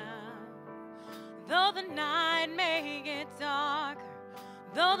enough. Though the night may get darker,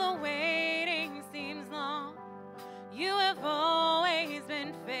 though the waiting seems long, you have always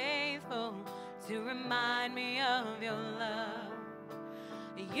been faithful to remind me of your love.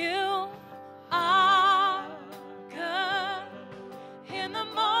 You are good. In the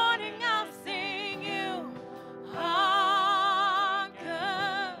morning I'll sing you are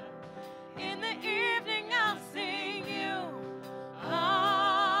good. In the evening I'll sing you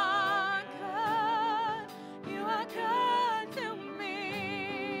are good. You are good to me.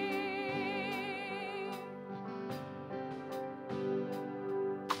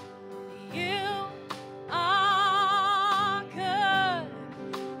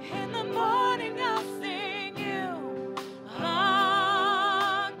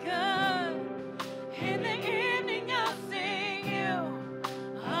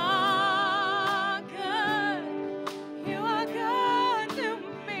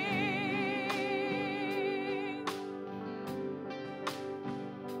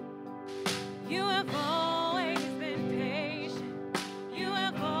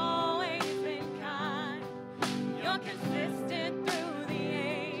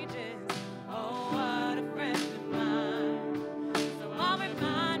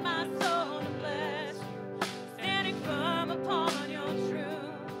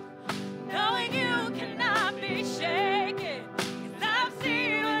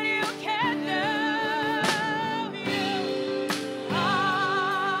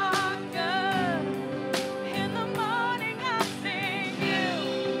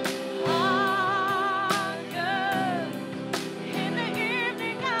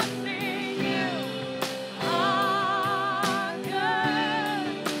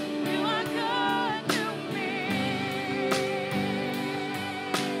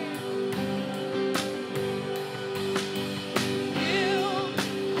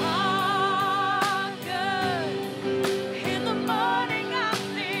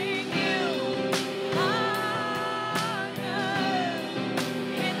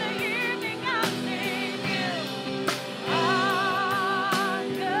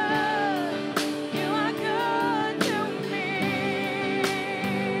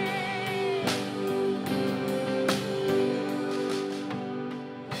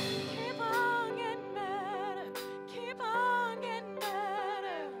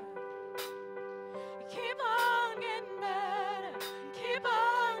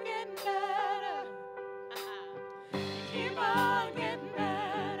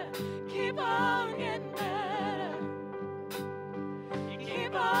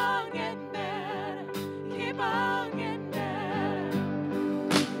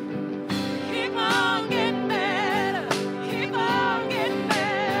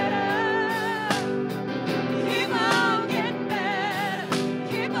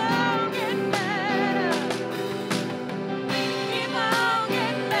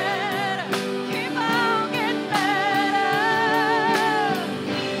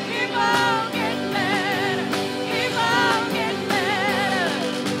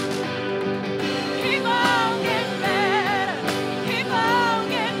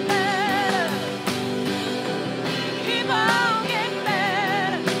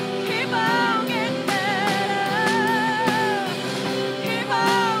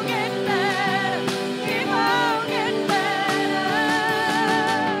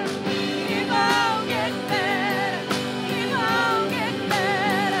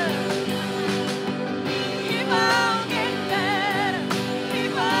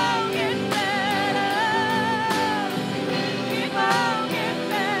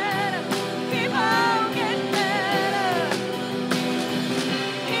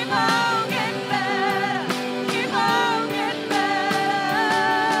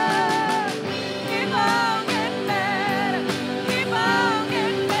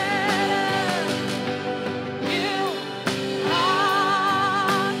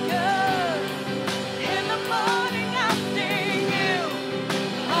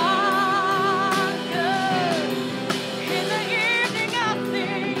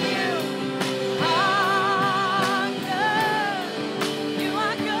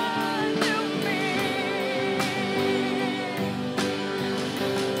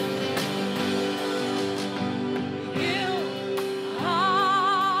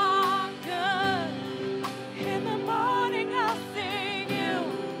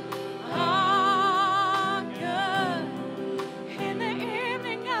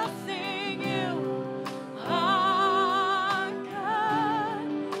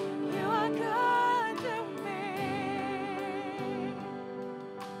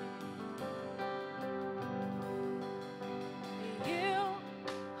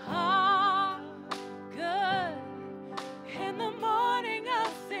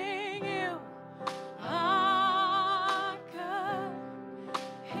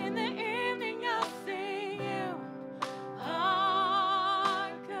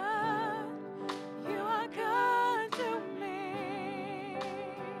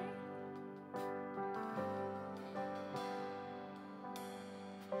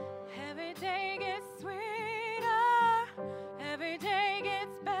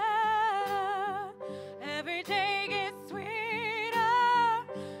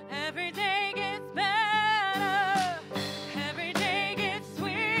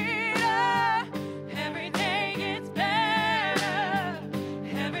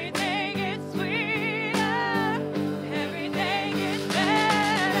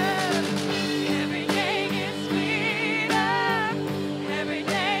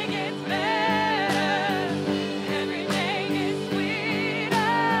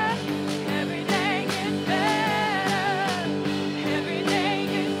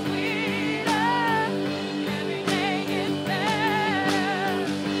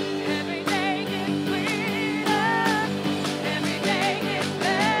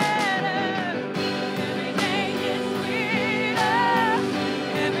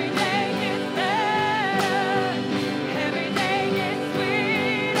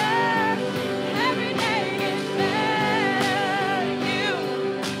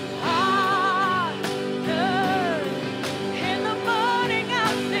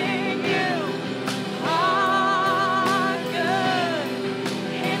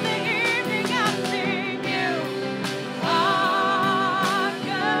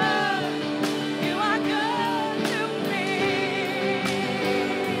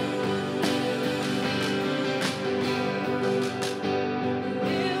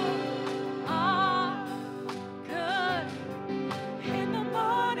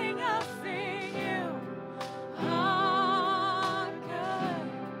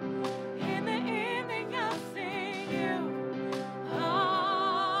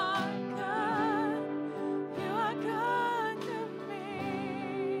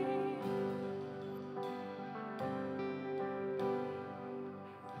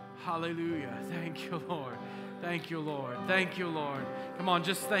 Hallelujah. Thank you, Lord. Thank you, Lord. Thank you, Lord. Come on,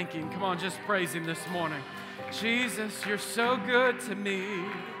 just thank Him. Come on, just praise Him this morning. Jesus, you're so good to me.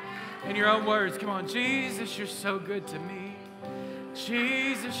 In your own words, come on. Jesus, you're so good to me.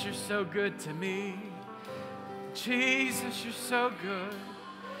 Jesus, you're so good to me. Jesus, you're so good.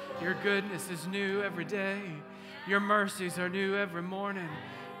 Your goodness is new every day. Your mercies are new every morning.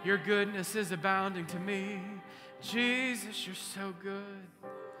 Your goodness is abounding to me. Jesus, you're so good.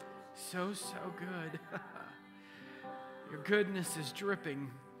 So good. Your goodness is dripping.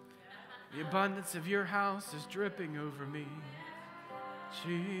 The abundance of your house is dripping over me.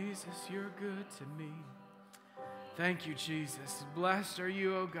 Jesus, you're good to me. Thank you, Jesus. Blessed are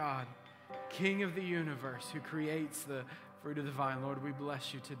you, O God, King of the universe, who creates the fruit of the vine. Lord, we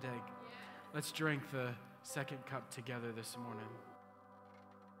bless you today. Let's drink the second cup together this morning.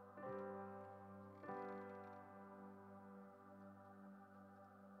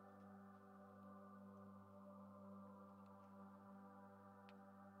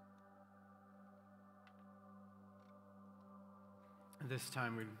 This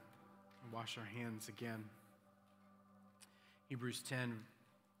time we wash our hands again. Hebrews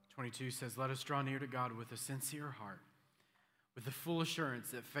 10:22 says, "Let us draw near to God with a sincere heart, with the full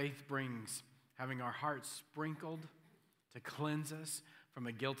assurance that faith brings, having our hearts sprinkled to cleanse us from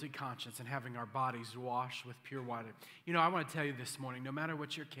a guilty conscience and having our bodies washed with pure water." You know, I want to tell you this morning, no matter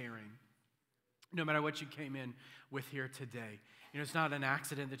what you're carrying, no matter what you came in with here today, you know, it's not an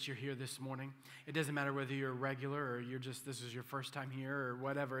accident that you're here this morning. It doesn't matter whether you're a regular or this is your first time here or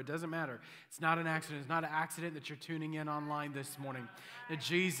whatever. It doesn't matter. It's not an accident. It's not an accident that you're tuning in online this morning. That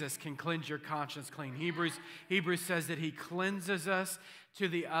Jesus can cleanse your conscience clean. Hebrews says that He cleanses us to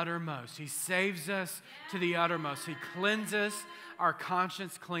the uttermost. He saves us to the uttermost. He cleanses our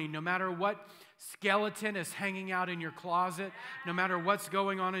conscience clean. No matter what skeleton is hanging out in your closet, no matter what's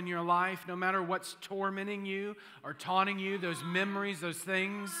going on in your life, no matter what's tormenting you or taunting you, those memories, those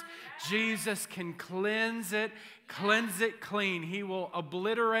things, Jesus can cleanse it clean. He will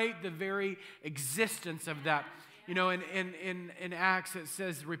obliterate the very existence of that. You know, in Acts it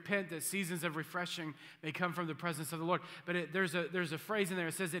says, "Repent that seasons of refreshing may come from the presence of the Lord." But there's a phrase in there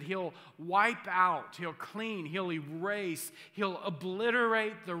that says that He'll wipe out, He'll clean, He'll erase, He'll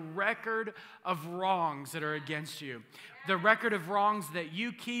obliterate the record of wrongs that are against you. The record of wrongs that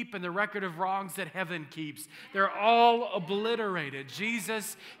you keep and the record of wrongs that heaven keeps. They're all obliterated.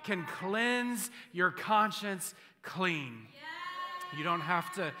 Jesus can cleanse your conscience clean. You don't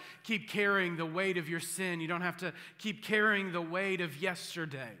have to keep carrying the weight of your sin. You don't have to keep carrying the weight of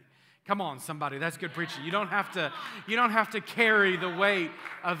yesterday. Come on, somebody, that's good preaching. You don't have to carry the weight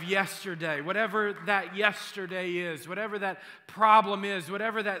of yesterday. Whatever that yesterday is, whatever that problem is,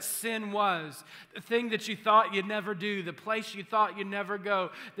 whatever that sin was, the thing that you thought you'd never do, the place you thought you'd never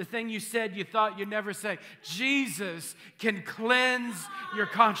go, the thing you said you thought you'd never say, Jesus can cleanse your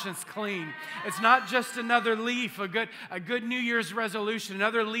conscience clean. It's not just another leaf, a good New Year's resolution,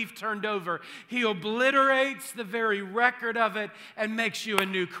 another leaf turned over. He obliterates the very record of it and makes you a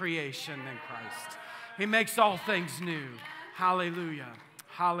new creation in Christ. He makes all things new. Hallelujah.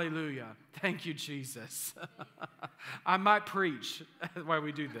 Hallelujah. Thank you, Jesus. I might preach while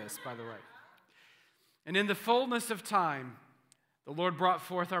we do this, by the way. And in the fullness of time, the Lord brought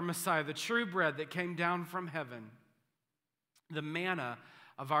forth our Messiah, the true bread that came down from heaven, the manna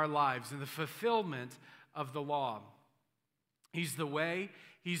of our lives, and the fulfillment of the law. He's the way,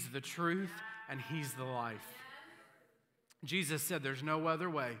 He's the truth, and He's the life. Jesus said there's no other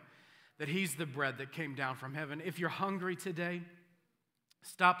way, that He's the bread that came down from heaven. If you're hungry today,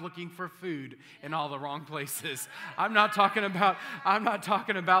 stop looking for food in all the wrong places. I'm not talking about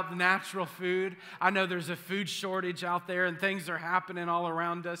the natural food. I know there's a food shortage out there and things are happening all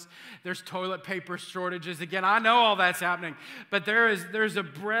around us. There's toilet paper shortages. Again, I know all that's happening. But there's a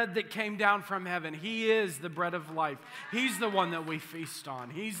bread that came down from heaven. He is the bread of life. He's the one that we feast on.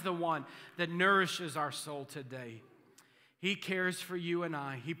 He's the one that nourishes our soul today. He cares for you and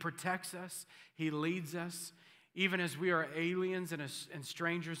I. He protects us. He leads us. Even as we are aliens and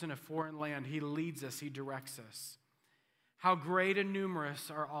strangers in a foreign land, He leads us. He directs us. How great and numerous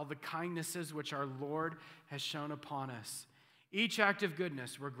are all the kindnesses which our Lord has shown upon us. Each act of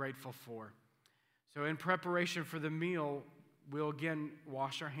goodness we're grateful for. So in preparation for the meal, we'll again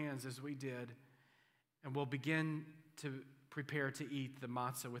wash our hands as we did, and we'll begin to prepare to eat the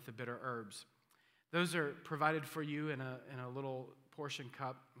matzah with the bitter herbs. Those are provided for you in a little portion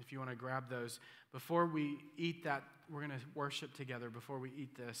cup, if you want to grab those. Before we eat that, we're going to worship together before we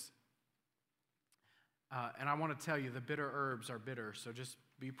eat this. And I want to tell you, the bitter herbs are bitter, so just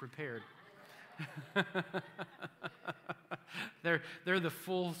be prepared. They're the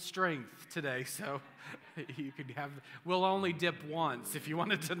full strength today, so you could have. We'll only dip once if you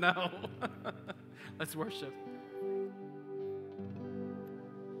wanted to know. Let's worship.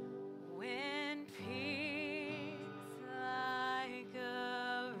 When peace like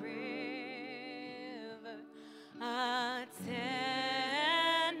a river attendeth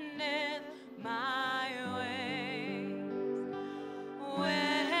my ways,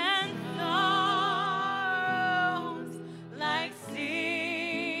 when sorrows like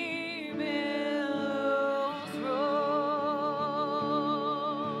sea billows roll,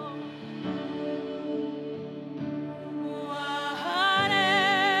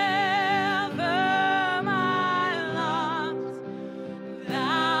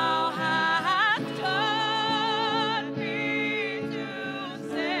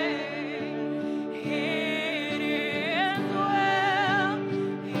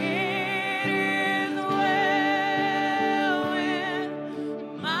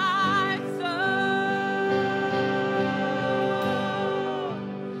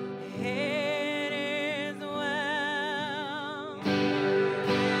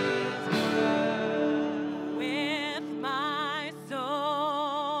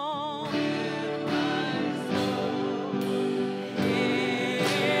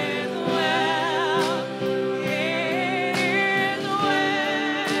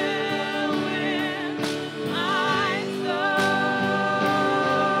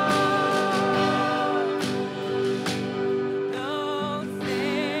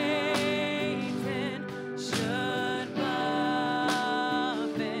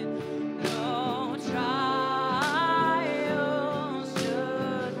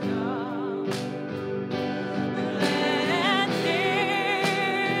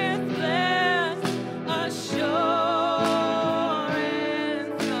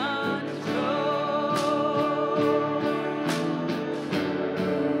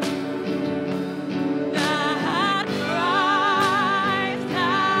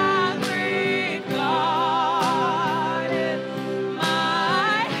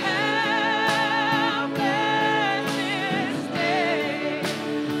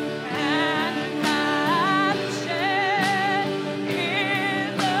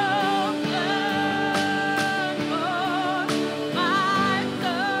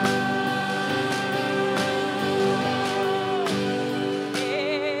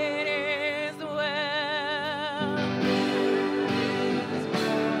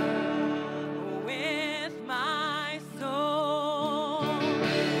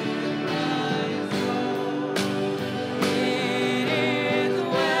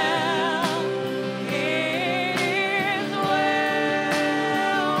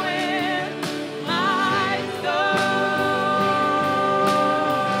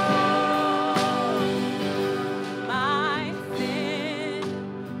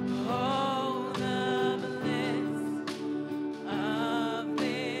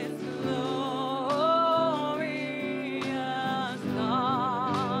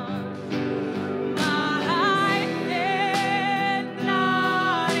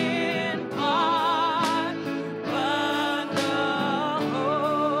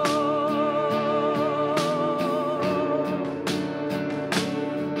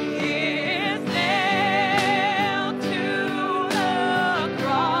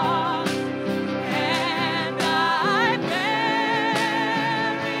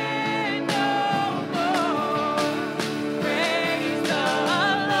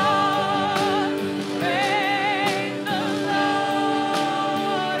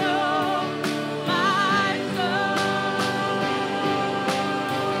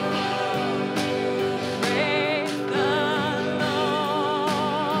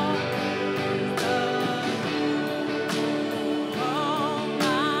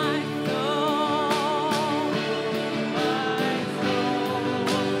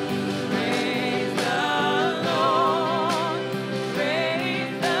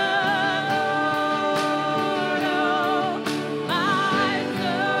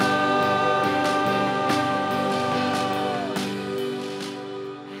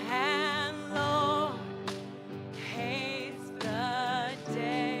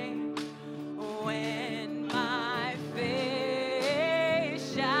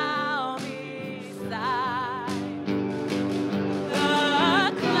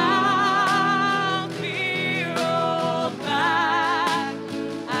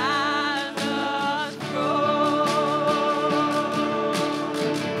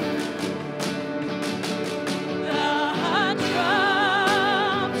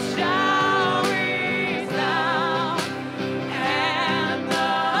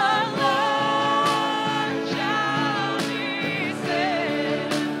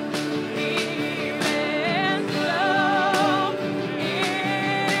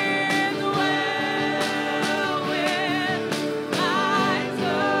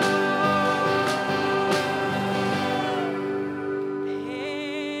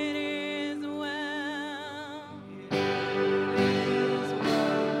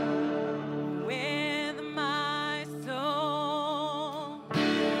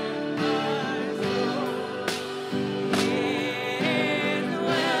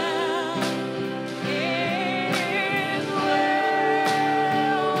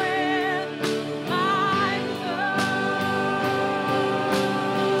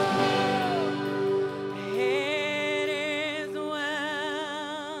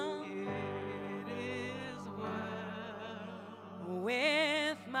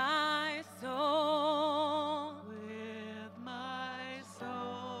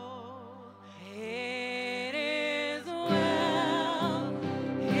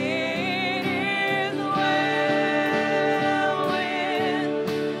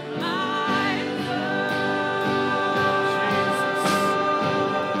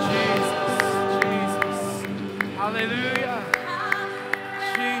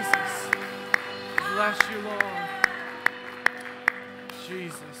 bless you, Lord.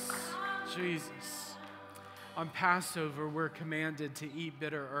 Jesus, Jesus. On Passover, we're commanded to eat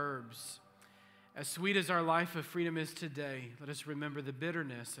bitter herbs. As sweet as our life of freedom is today, let us remember the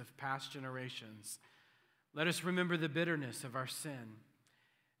bitterness of past generations. Let us remember the bitterness of our sin.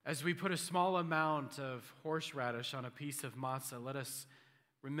 As we put a small amount of horseradish on a piece of matzah, let us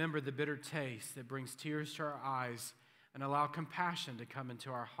remember the bitter taste that brings tears to our eyes and allow compassion to come into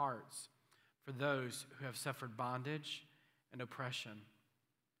our hearts for those who have suffered bondage and oppression.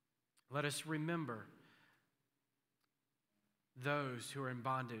 Let us remember those who are in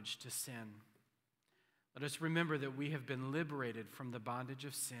bondage to sin. Let us remember that we have been liberated from the bondage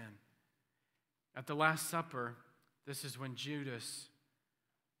of sin. At the Last Supper, this is when Judas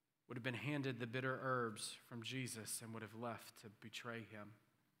would have been handed the bitter herbs from Jesus and would have left to betray him.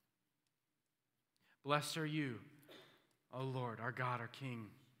 Blessed are you, O Lord, our God, our King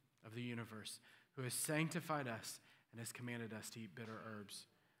of the universe, who has sanctified us and has commanded us to eat bitter herbs.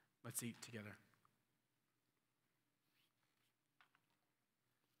 Let's eat together.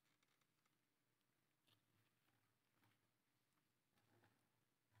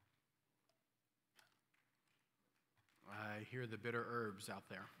 I hear the bitter herbs out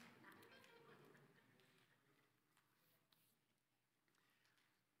there.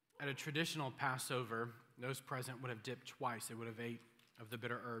 At a traditional Passover, those present would have dipped twice. They would have ate of the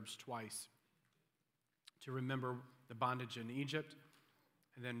bitter herbs twice to remember the bondage in Egypt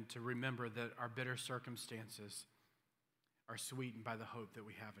and then to remember that our bitter circumstances are sweetened by the hope that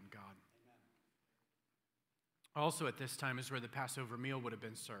we have in God. Also at this time is where the Passover meal would have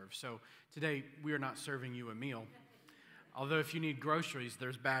been served. So today we are not serving you a meal. Although if you need groceries,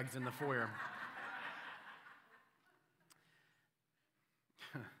 there's bags in the foyer.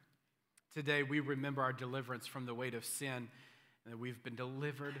 Today we remember our deliverance from the weight of sin and that we've been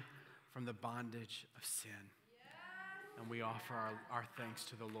delivered from the bondage of sin. And we offer our thanks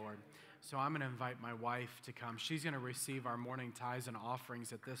to the Lord. So I'm going to invite my wife to come. She's going to receive our morning tithes and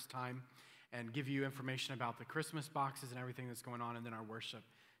offerings at this time and give you information about the Christmas boxes and everything that's going on, and then our worship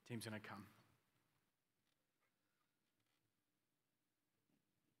team's going to come.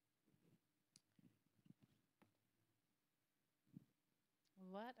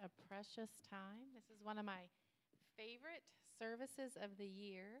 What a precious time. This is one of my favorite services of the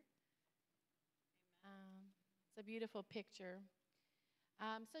year. It's a beautiful picture.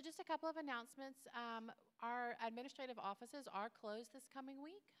 So just a couple of announcements. Our administrative offices are closed this coming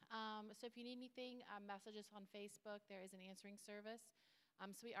week. So if you need anything, message us on Facebook. There is an answering service.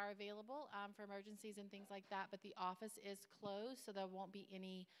 So we are available for emergencies and things like that, but the office is closed, so there won't be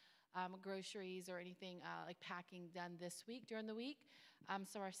any groceries or anything like packing done this week during the week.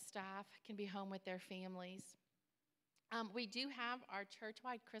 So our staff can be home with their families. We do have our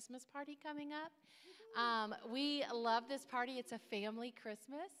church-wide Christmas party coming up. We love this party. It's a family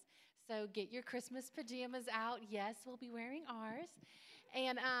Christmas. So get your Christmas pajamas out. Yes, we'll be wearing ours.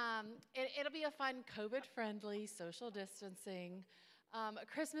 And it'll be a fun COVID-friendly, social distancing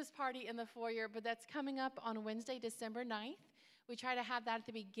Christmas party in the foyer, but that's coming up on Wednesday, December 9th. We try to have that at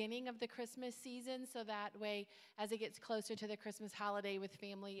the beginning of the Christmas season, so that way, as it gets closer to the Christmas holiday with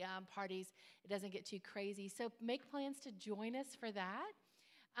family parties, it doesn't get too crazy. So make plans to join us for that.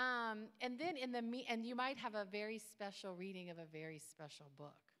 And then and you might have a very special reading of a very special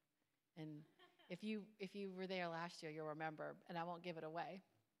book. And if you were there last year, you'll remember, and I won't give it away.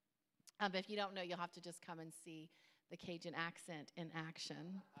 But if you don't know, you'll have to just come and see the Cajun accent in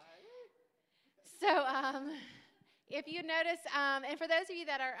action. So, if you notice, and for those of you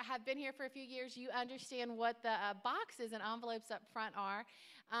that have been here for a few years, you understand what the boxes and envelopes up front are.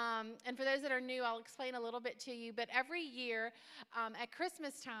 And for those that are new, I'll explain a little bit to you. But every year at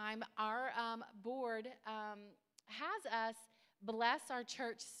Christmas time, our board has us bless our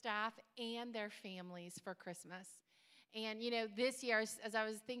church staff and their families for Christmas. And, this year, as I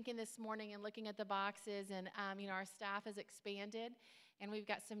was thinking this morning and looking at the boxes, and, our staff has expanded, and we've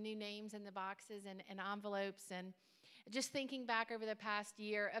got some new names in the boxes and envelopes. And just thinking back over the past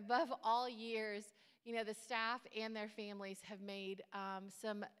year, above all years, the staff and their families have made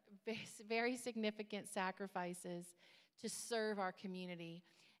some very significant sacrifices to serve our community.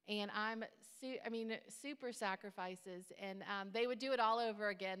 And super sacrifices. And they would do it all over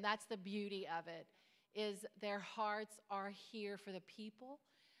again. That's the beauty of it, is their hearts are here for the people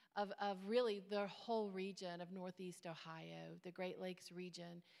of really the whole region of Northeast Ohio, the Great Lakes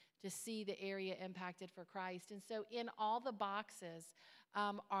region, to see the area impacted for Christ. And so in all the boxes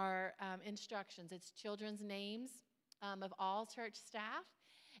are instructions. It's children's names of all church staff.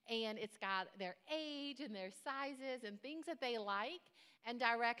 And it's got their age and their sizes and things that they like and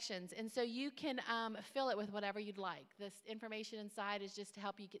directions. And so you can fill it with whatever you'd like. This information inside is just to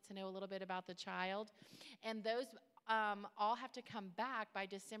help you get to know a little bit about the child. And those all have to come back by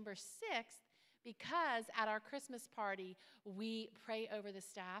December 6th, because at our Christmas party, we pray over the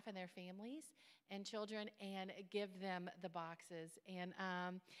staff and their families and children and give them the boxes. And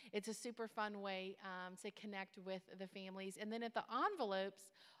it's a super fun way to connect with the families. And then at the envelopes,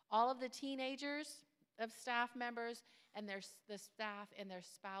 all of the teenagers of staff members and the staff and their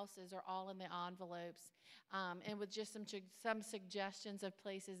spouses are all in the envelopes, and with just some suggestions of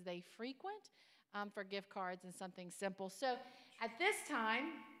places they frequent for gift cards and something simple. So at this time,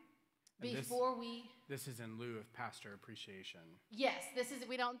 this is in lieu of Pastor Appreciation. Yes,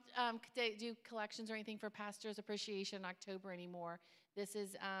 we don't do collections or anything for Pastor's Appreciation in October anymore. This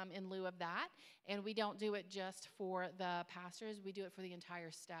is in lieu of that, and we don't do it just for the pastors. We do it for the entire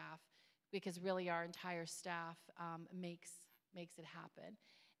staff, because really our entire staff makes it happen,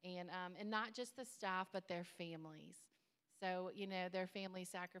 and not just the staff, but their families. So, their families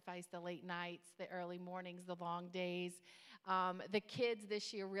sacrifice the late nights, the early mornings, the long days. The kids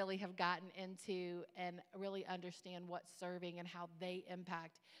this year really have gotten into and really understand what serving and how they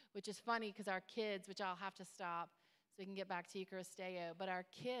impact, which is funny because our kids, which I'll have to stop so we can get back to you, Caristeo, but our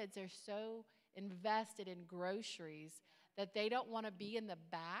kids are so invested in groceries that they don't want to be in the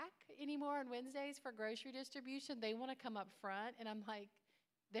back anymore on Wednesdays for grocery distribution. They want to come up front, and I'm like,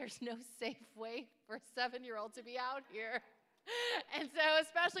 there's no safe way for a 7-year-old to be out here. And so,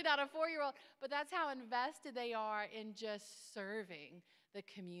 especially not a 4-year-old, but that's how invested they are in just serving the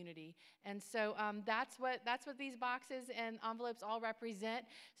community. And so that's what these boxes and envelopes all represent.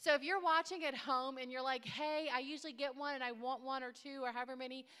 So if you're watching at home and you're like, hey, I usually get one and I want one or two or however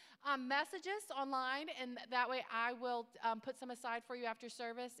many, messages online, and that way I will put some aside for you after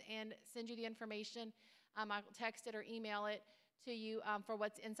service and send you the information. I'll text it or email it to you for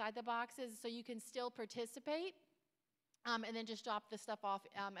what's inside the boxes, so you can still participate, and then just drop the stuff off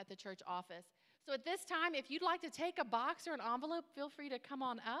at the church office. So at this time, if you'd like to take a box or an envelope, feel free to come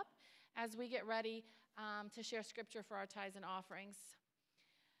on up as we get ready to share scripture for our tithes and offerings.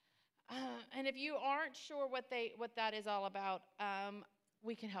 And if you aren't sure what that is all about,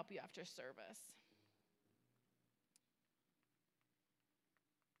 we can help you after service.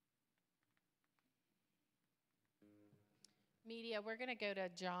 Media, we're going to go to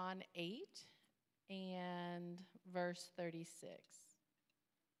John 8 and verse 36.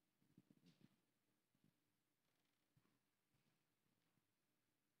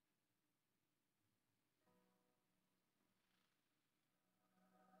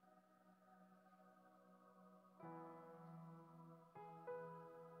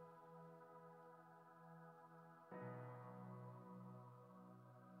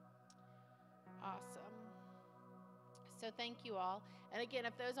 Awesome. So thank you all. And again,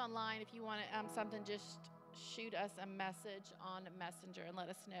 if those online, if you want something, just shoot us a message on Messenger and let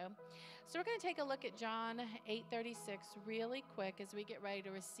us know. So we're going to take a look at John 8:36 really quick as we get ready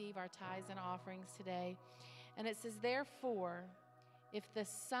to receive our tithes and offerings today. And it says, therefore, if the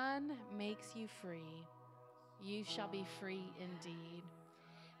Son makes you free, you shall be free indeed.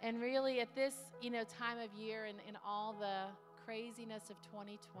 And really at this, time of year and in all the craziness of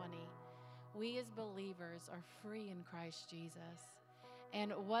 2020, we as believers are free in Christ Jesus.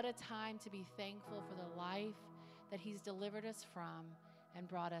 And what a time to be thankful for the life that he's delivered us from and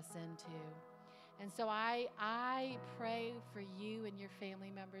brought us into. And so I pray for you and your family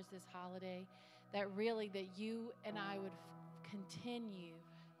members this holiday that you and I would continue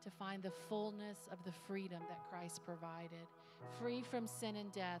to find the fullness of the freedom that Christ provided. Free from sin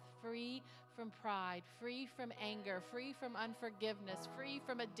and death, free from pride, free from anger, free from unforgiveness, free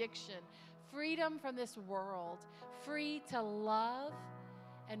from addiction, freedom from this world, free to love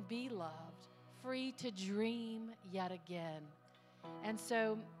and be loved, free to dream yet again. And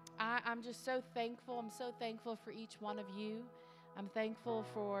so I'm just so thankful. I'm so thankful for each one of you. I'm thankful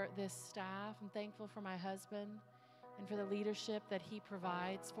for this staff. I'm thankful for my husband and for the leadership that he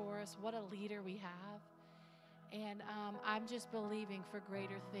provides for us. What a leader we have. And I'm just believing for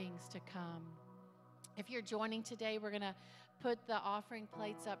greater things to come. If you're joining today, we're going to put the offering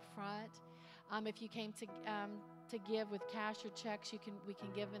plates up front. If you came to give with cash or checks, we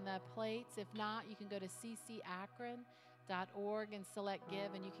can give in the plates. If not, you can go to ccakron.org and select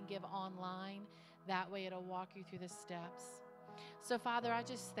give, and you can give online. That way it'll walk you through the steps. So, Father, I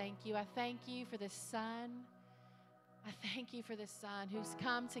just thank you. I thank you for the Son. I thank you for the Son who's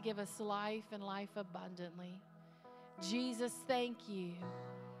come to give us life and life abundantly. Jesus, thank you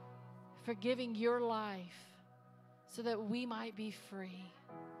for giving your life so that we might be free.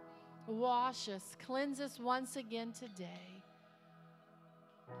 Wash us, cleanse us once again today.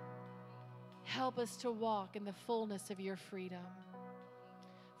 Help us to walk in the fullness of your freedom.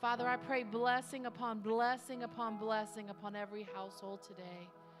 Father, I pray blessing upon blessing upon blessing upon every household today.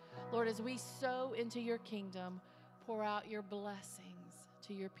 Lord, as we sow into your kingdom, pour out your blessings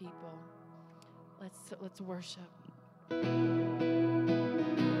to your people. Let's worship.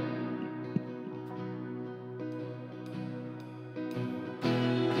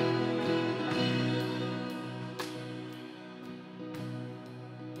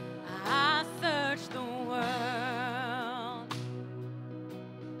 I searched the world,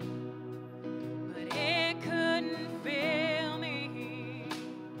 but it couldn't fill me.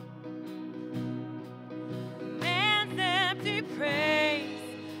 Man's empty praise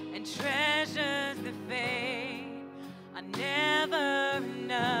and treasures that fade are never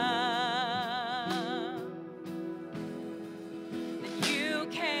enough. Then you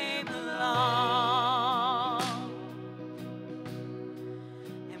came along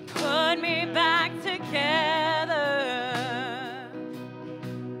and put me back together,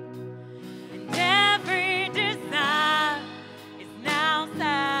 and every desire is now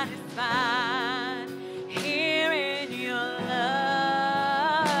satisfied here in your love.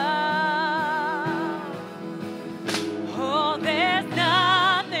 Oh, there's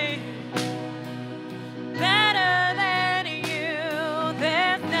nothing better than you.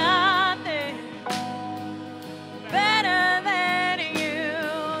 There's nothing better than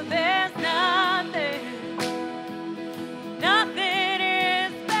you. There's nothing. Nothing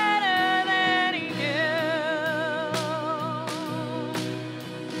is better than you.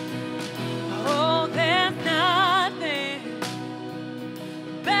 Oh, there's nothing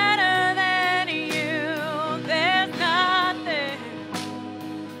better than you. There's nothing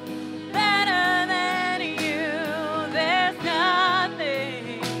better than you. There's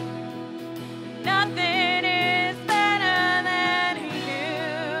nothing. Nothing is better than you.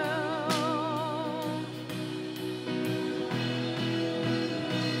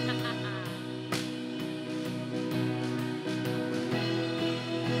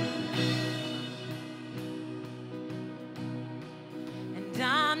 And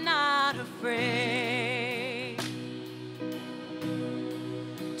I'm not afraid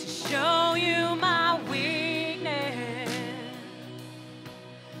to show you my weakness,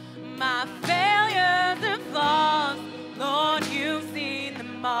 my failures and flaws. Lord, you've seen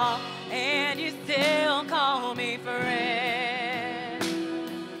them all, and you still call me friend.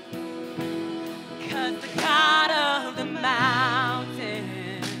 'Cause the God of the mountain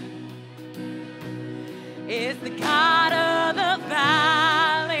is the God of the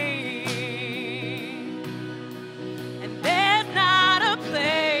valley, and there's not a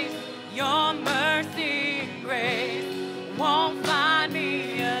place your mercy and grace won't find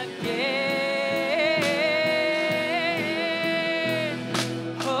me again.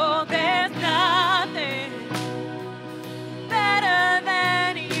 Oh, there's nothing better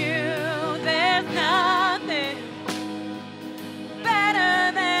than you. There's nothing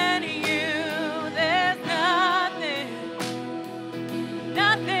better than you. There's nothing.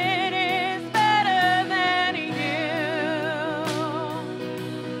 Nothing is better than you.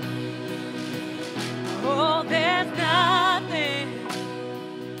 Oh, there's nothing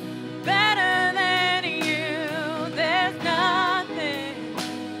better than you. There's nothing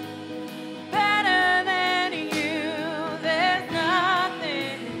better than you. There's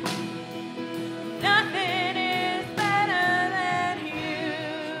nothing. Nothing is better than you.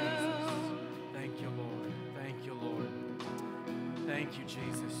 Thank you, Lord. Thank you, Lord. Thank you,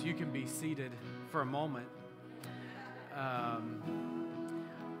 Jesus. You can be seated for a moment.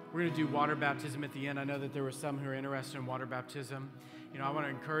 We're going to do water baptism at the end. I know that there were some who are interested in water baptism. You know, I want to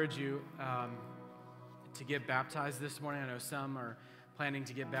encourage you to get baptized this morning. I know some are planning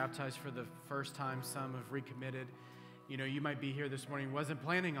to get baptized for the first time. Some have recommitted. You know, you might be here this morning, wasn't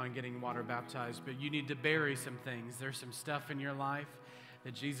planning on getting water baptized, but you need to bury some things. There's some stuff in your life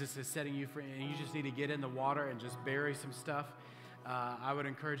that Jesus is setting you free, and you just need to get in the water and just bury some stuff. I would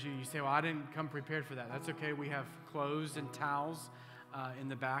encourage you. You say, well, I didn't come prepared for that. That's okay. We have clothes and towels in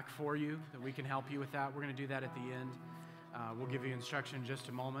the back for you that we can help you with that. We're going to do that at the end. We'll give you instruction in just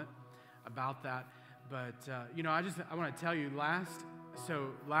a moment about that. But, you know, I want to tell you, last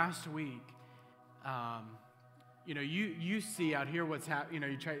week, you know, you see out here what's happening.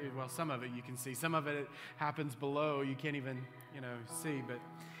 You know, well, some of it you can see. Some of it happens below. You can't even, you know, see.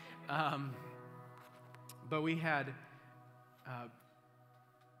 But we had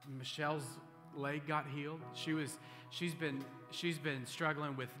Michelle's leg got healed. She's been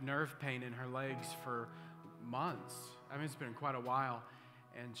struggling with nerve pain in her legs for months. I mean, it's been quite a while.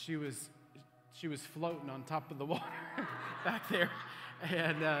 And she was floating on top of the water back there.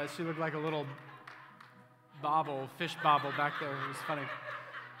 And she looked like a little fish bobble back there. It was funny.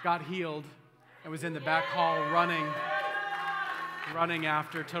 Got healed and was in the back hall running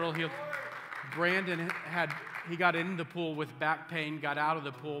after, total healed. Brandon he got in the pool with back pain, got out of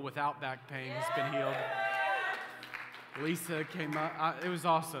the pool without back pain. He's been healed. Lisa came up. It was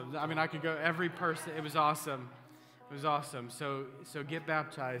awesome. I mean, I could go every person. It was awesome. It was awesome. So get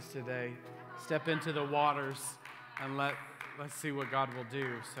baptized today. Step into the waters and let's see what God will do.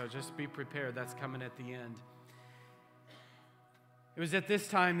 So just be prepared. That's coming at the end. It was at this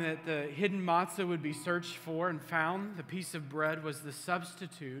time that the hidden matzah would be searched for and found. The piece of bread was the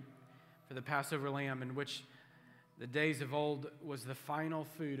substitute for the Passover lamb, in which the days of old was the final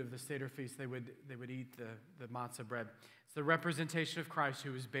food of the Seder feast. They would eat the matzah bread. It's the representation of Christ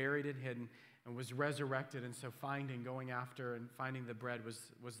who was buried and hidden and was resurrected. And so going after and finding the bread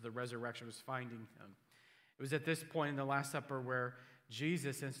was the resurrection, was finding him. It was at this point in the Last Supper where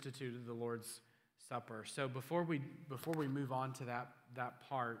Jesus instituted the Lord's Supper. So before we move on to that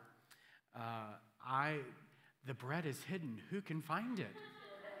part, the bread is hidden. Who can find it?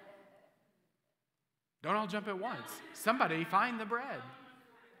 Don't all jump at once. Somebody find the bread.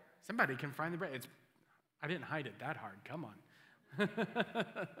 Somebody can find the bread. I didn't hide it that hard. Come on.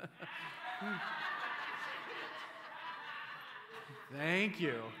 Thank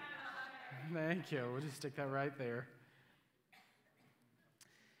you. Thank you. We'll just stick that right there.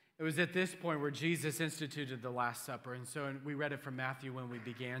 It was at this point where Jesus instituted the Last Supper. And so we read it from Matthew when we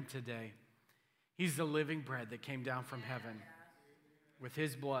began today. He's the living bread that came down from heaven. With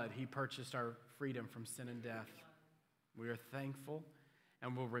his blood, he purchased our freedom from sin and death. We are thankful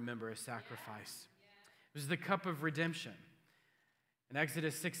and will remember his sacrifice. It was the cup of redemption. In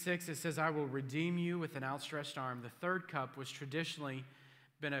Exodus 6:6, it says, I will redeem you with an outstretched arm. The third cup was traditionally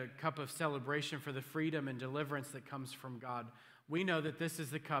been a cup of celebration for the freedom and deliverance that comes from God. We know that this is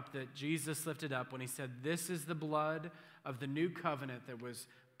the cup that Jesus lifted up when he said, this is the blood of the new covenant that was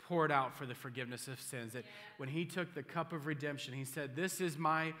poured out for the forgiveness of sins. That when he took the cup of redemption, he said, this is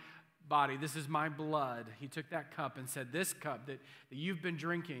my body, this is my blood. He took that cup and said, this cup that you've been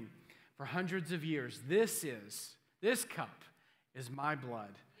drinking for hundreds of years, this cup is my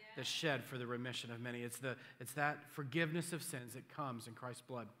blood that's shed for the remission of many. It's that forgiveness of sins that comes in Christ's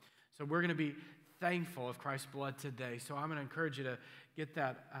blood. So we're going to be thankful of Christ's blood today. So I'm going to encourage you to get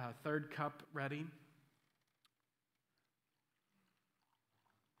that third cup ready.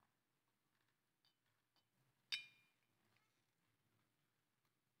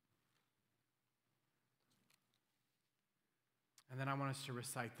 And then I want us to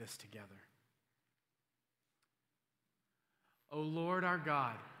recite this together. O Lord our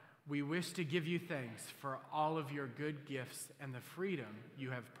God, we wish to give you thanks for all of your good gifts and the freedom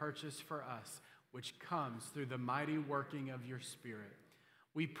you have purchased for us, which comes through the mighty working of your Spirit.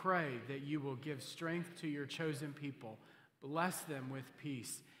 We pray that you will give strength to your chosen people, bless them with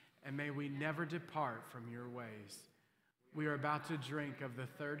peace, and may we never depart from your ways. We are about to drink of the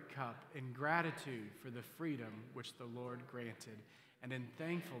third cup in gratitude for the freedom which the Lord granted, and in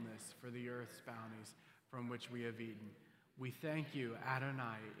thankfulness for the earth's bounties from which we have eaten. We thank you,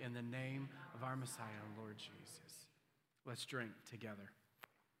 Adonai, in the name of our Messiah, Lord Jesus. Let's drink together.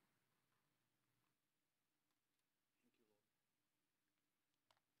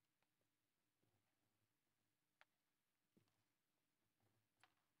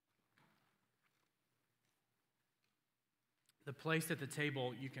 The place at the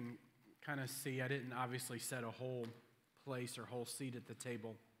table, you can kind of see, I didn't obviously set a whole place or whole seat at the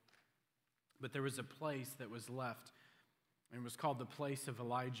table, but there was a place that was left, and it was called the place of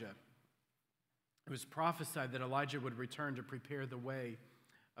Elijah. It was prophesied that Elijah would return to prepare the way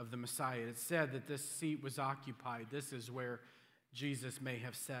of the Messiah. It said that this seat was occupied. This is where Jesus may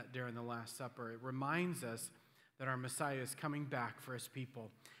have sat during the Last Supper. It reminds us that our Messiah is coming back for his people.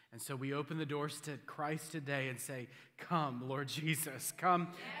 And so we open the doors to Christ today and say, come, Lord Jesus, come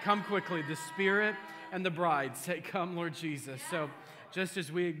quickly. The Spirit and the bride say, come, Lord Jesus. So just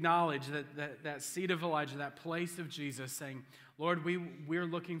as we acknowledge that seat of Elijah, that place of Jesus, saying, Lord, we're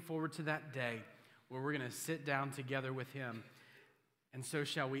looking forward to that day where we're going to sit down together with him. And so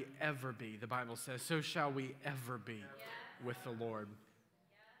shall we ever be, the Bible says, so shall we ever be with the Lord.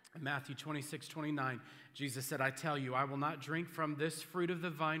 In Matthew 26:29, Jesus said, I tell you, I will not drink from this fruit of the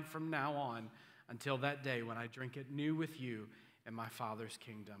vine from now on until that day when I drink it new with you in my Father's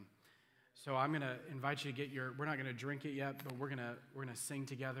kingdom. So I'm going to invite you to get we're not going to drink it yet, but we're going to sing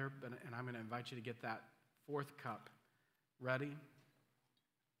together, and I'm going to invite you to get that fourth cup ready.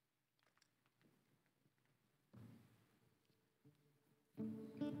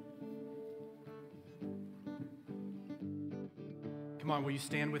 Come on, will you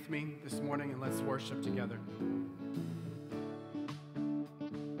stand with me this morning and let's worship together?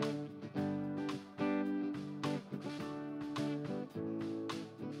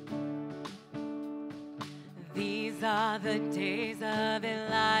 These are the days of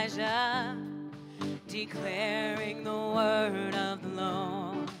Elijah, declaring the word of the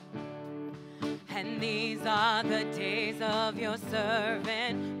Lord. And these are the days of your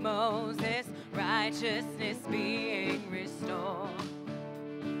servant Moses, righteousness being restored.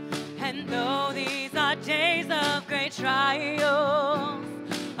 And though these are days of great trials,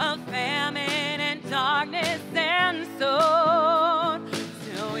 of famine and darkness and sword,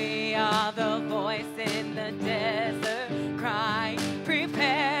 still we are the voice in the desert crying,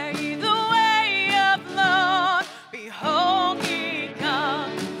 prepare ye the way of the Lord. Behold, he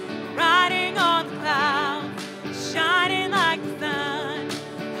comes, riding on the clouds, shining like the sun.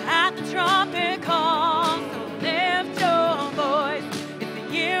 At the trumpet call, so lift your voice. It's the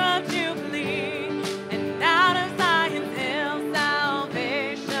year of Jubilee, and out of Zion's hill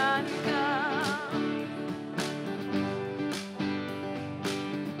salvation comes.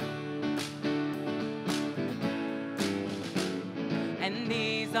 And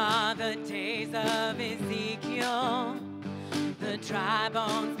these are the days of Ezekiel, the dry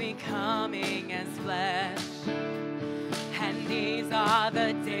bones becoming as flesh. And these are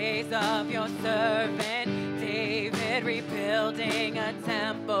the days of your servant David, rebuilding a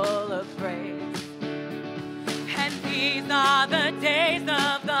temple of praise. And these are the days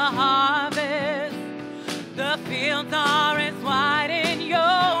of the harvest, the fields are as white in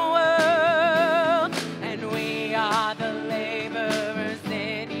your world, and we are the laborers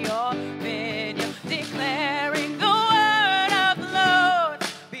in your vineyard, declaring the word of the Lord.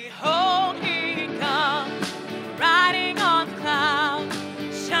 Behold, he comes, riding on the clouds,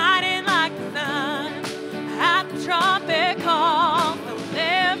 shining like the sun. At the trumpet call, so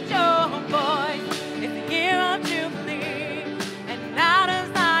lift your voice. It's the year of Jubilee, and out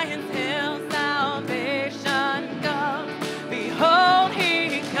of Zion's hill salvation comes. Behold,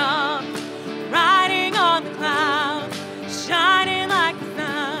 he comes, riding on the clouds, shining like the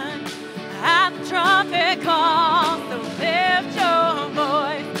sun. At the trumpet call, so lift your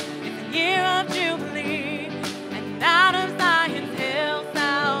voice. It's the year of Jubilee, and out of Zion's hill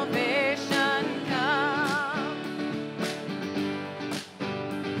salvation comes.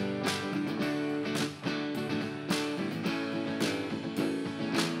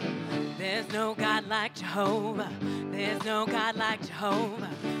 There's no God like Jehovah. There's no God like Jehovah.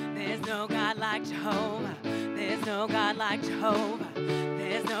 There's no God like Jehovah. There's no God like Jehovah.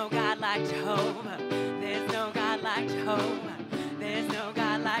 There's no God like Jehovah. There's no God like Jehovah. There's no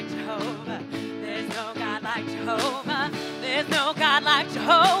God like Jehovah. There's no God like Jehovah. There's no God like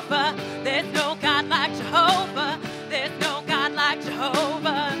Jehovah. There's no God like Jehovah. There's no God like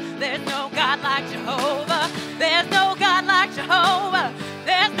Jehovah. There's no God like Jehovah. There's no God like Jehovah.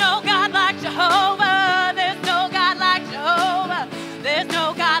 There's no God like Jehovah. There's no God like Jehovah. There's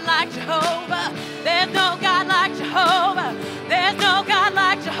no God like Jehovah. There's no God like Jehovah. There's no God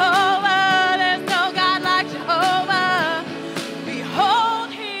like Jehovah. There's no God like Jehovah.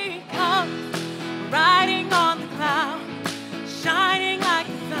 Behold, he comes, riding on the cloud, shining like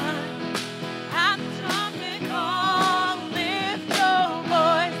the sun. At the trumpet call, lift your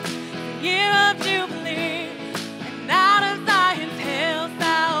voice. The year of Jubilee, and out of Zion's hill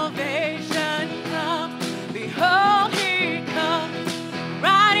salvation comes. Behold, he comes,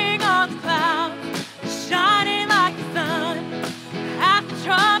 riding on the clouds, shining like the sun. At the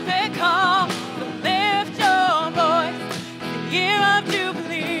trumpet call, so lift your voice. The year of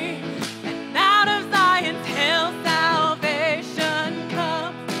Jubilee, and out of Zion's hill salvation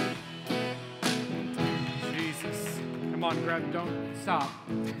comes. Jesus. Come on, don't stop.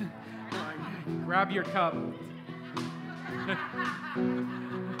 Grab your cup.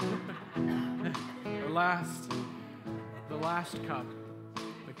 The last cup,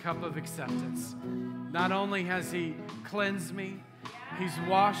 the cup of acceptance. Not only has he cleansed me, he's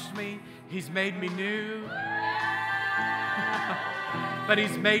washed me, he's made me new, but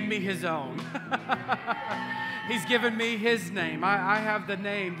he's made me his own. He's given me his name. I have the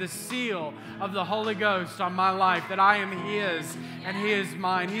name, the seal of the Holy Ghost on my life, that I am his and he is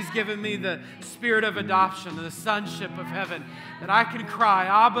mine. He's given me the spirit of adoption, the sonship of heaven, that I can cry,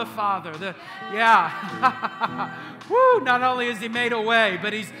 Abba, Father. Woo! Not only has he made a way,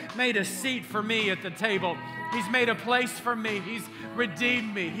 but he's made a seat for me at the table. He's made a place for me. He's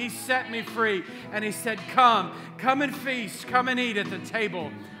redeemed me. He set me free. And he said, come and feast. Come and eat at the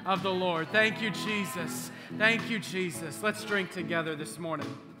table of the Lord. Thank you, Jesus. Thank you, Jesus. Let's drink together this morning.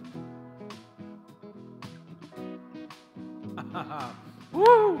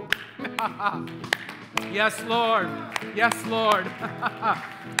 Woo! Yes, Lord. Yes, Lord.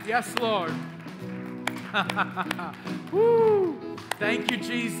 Yes, Lord. Woo! Thank you,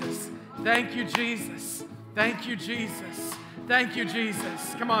 Jesus. Thank you, Jesus. Thank you, Jesus. Thank you,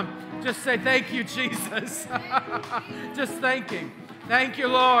 Jesus. Come on, just say thank you, Jesus. Just thank Him. Thank you,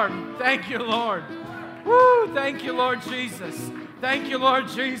 Lord. Thank you, Lord. Woo! Thank you, Lord Jesus. Thank you, Lord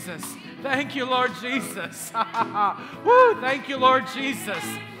Jesus. Thank you, Lord Jesus. Woo! Thank you, Lord Jesus.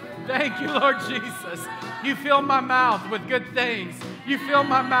 Thank you, Lord Jesus. You fill my mouth with good things. You fill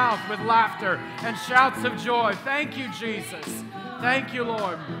my mouth with laughter and shouts of joy. Thank you, Jesus. Thank you,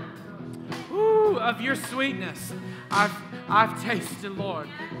 Lord. Woo! Of your sweetness, I've tasted, Lord.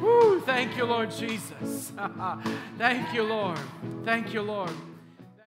 Woo! Thank you, Lord Jesus. Thank you, Lord. Thank you, Lord.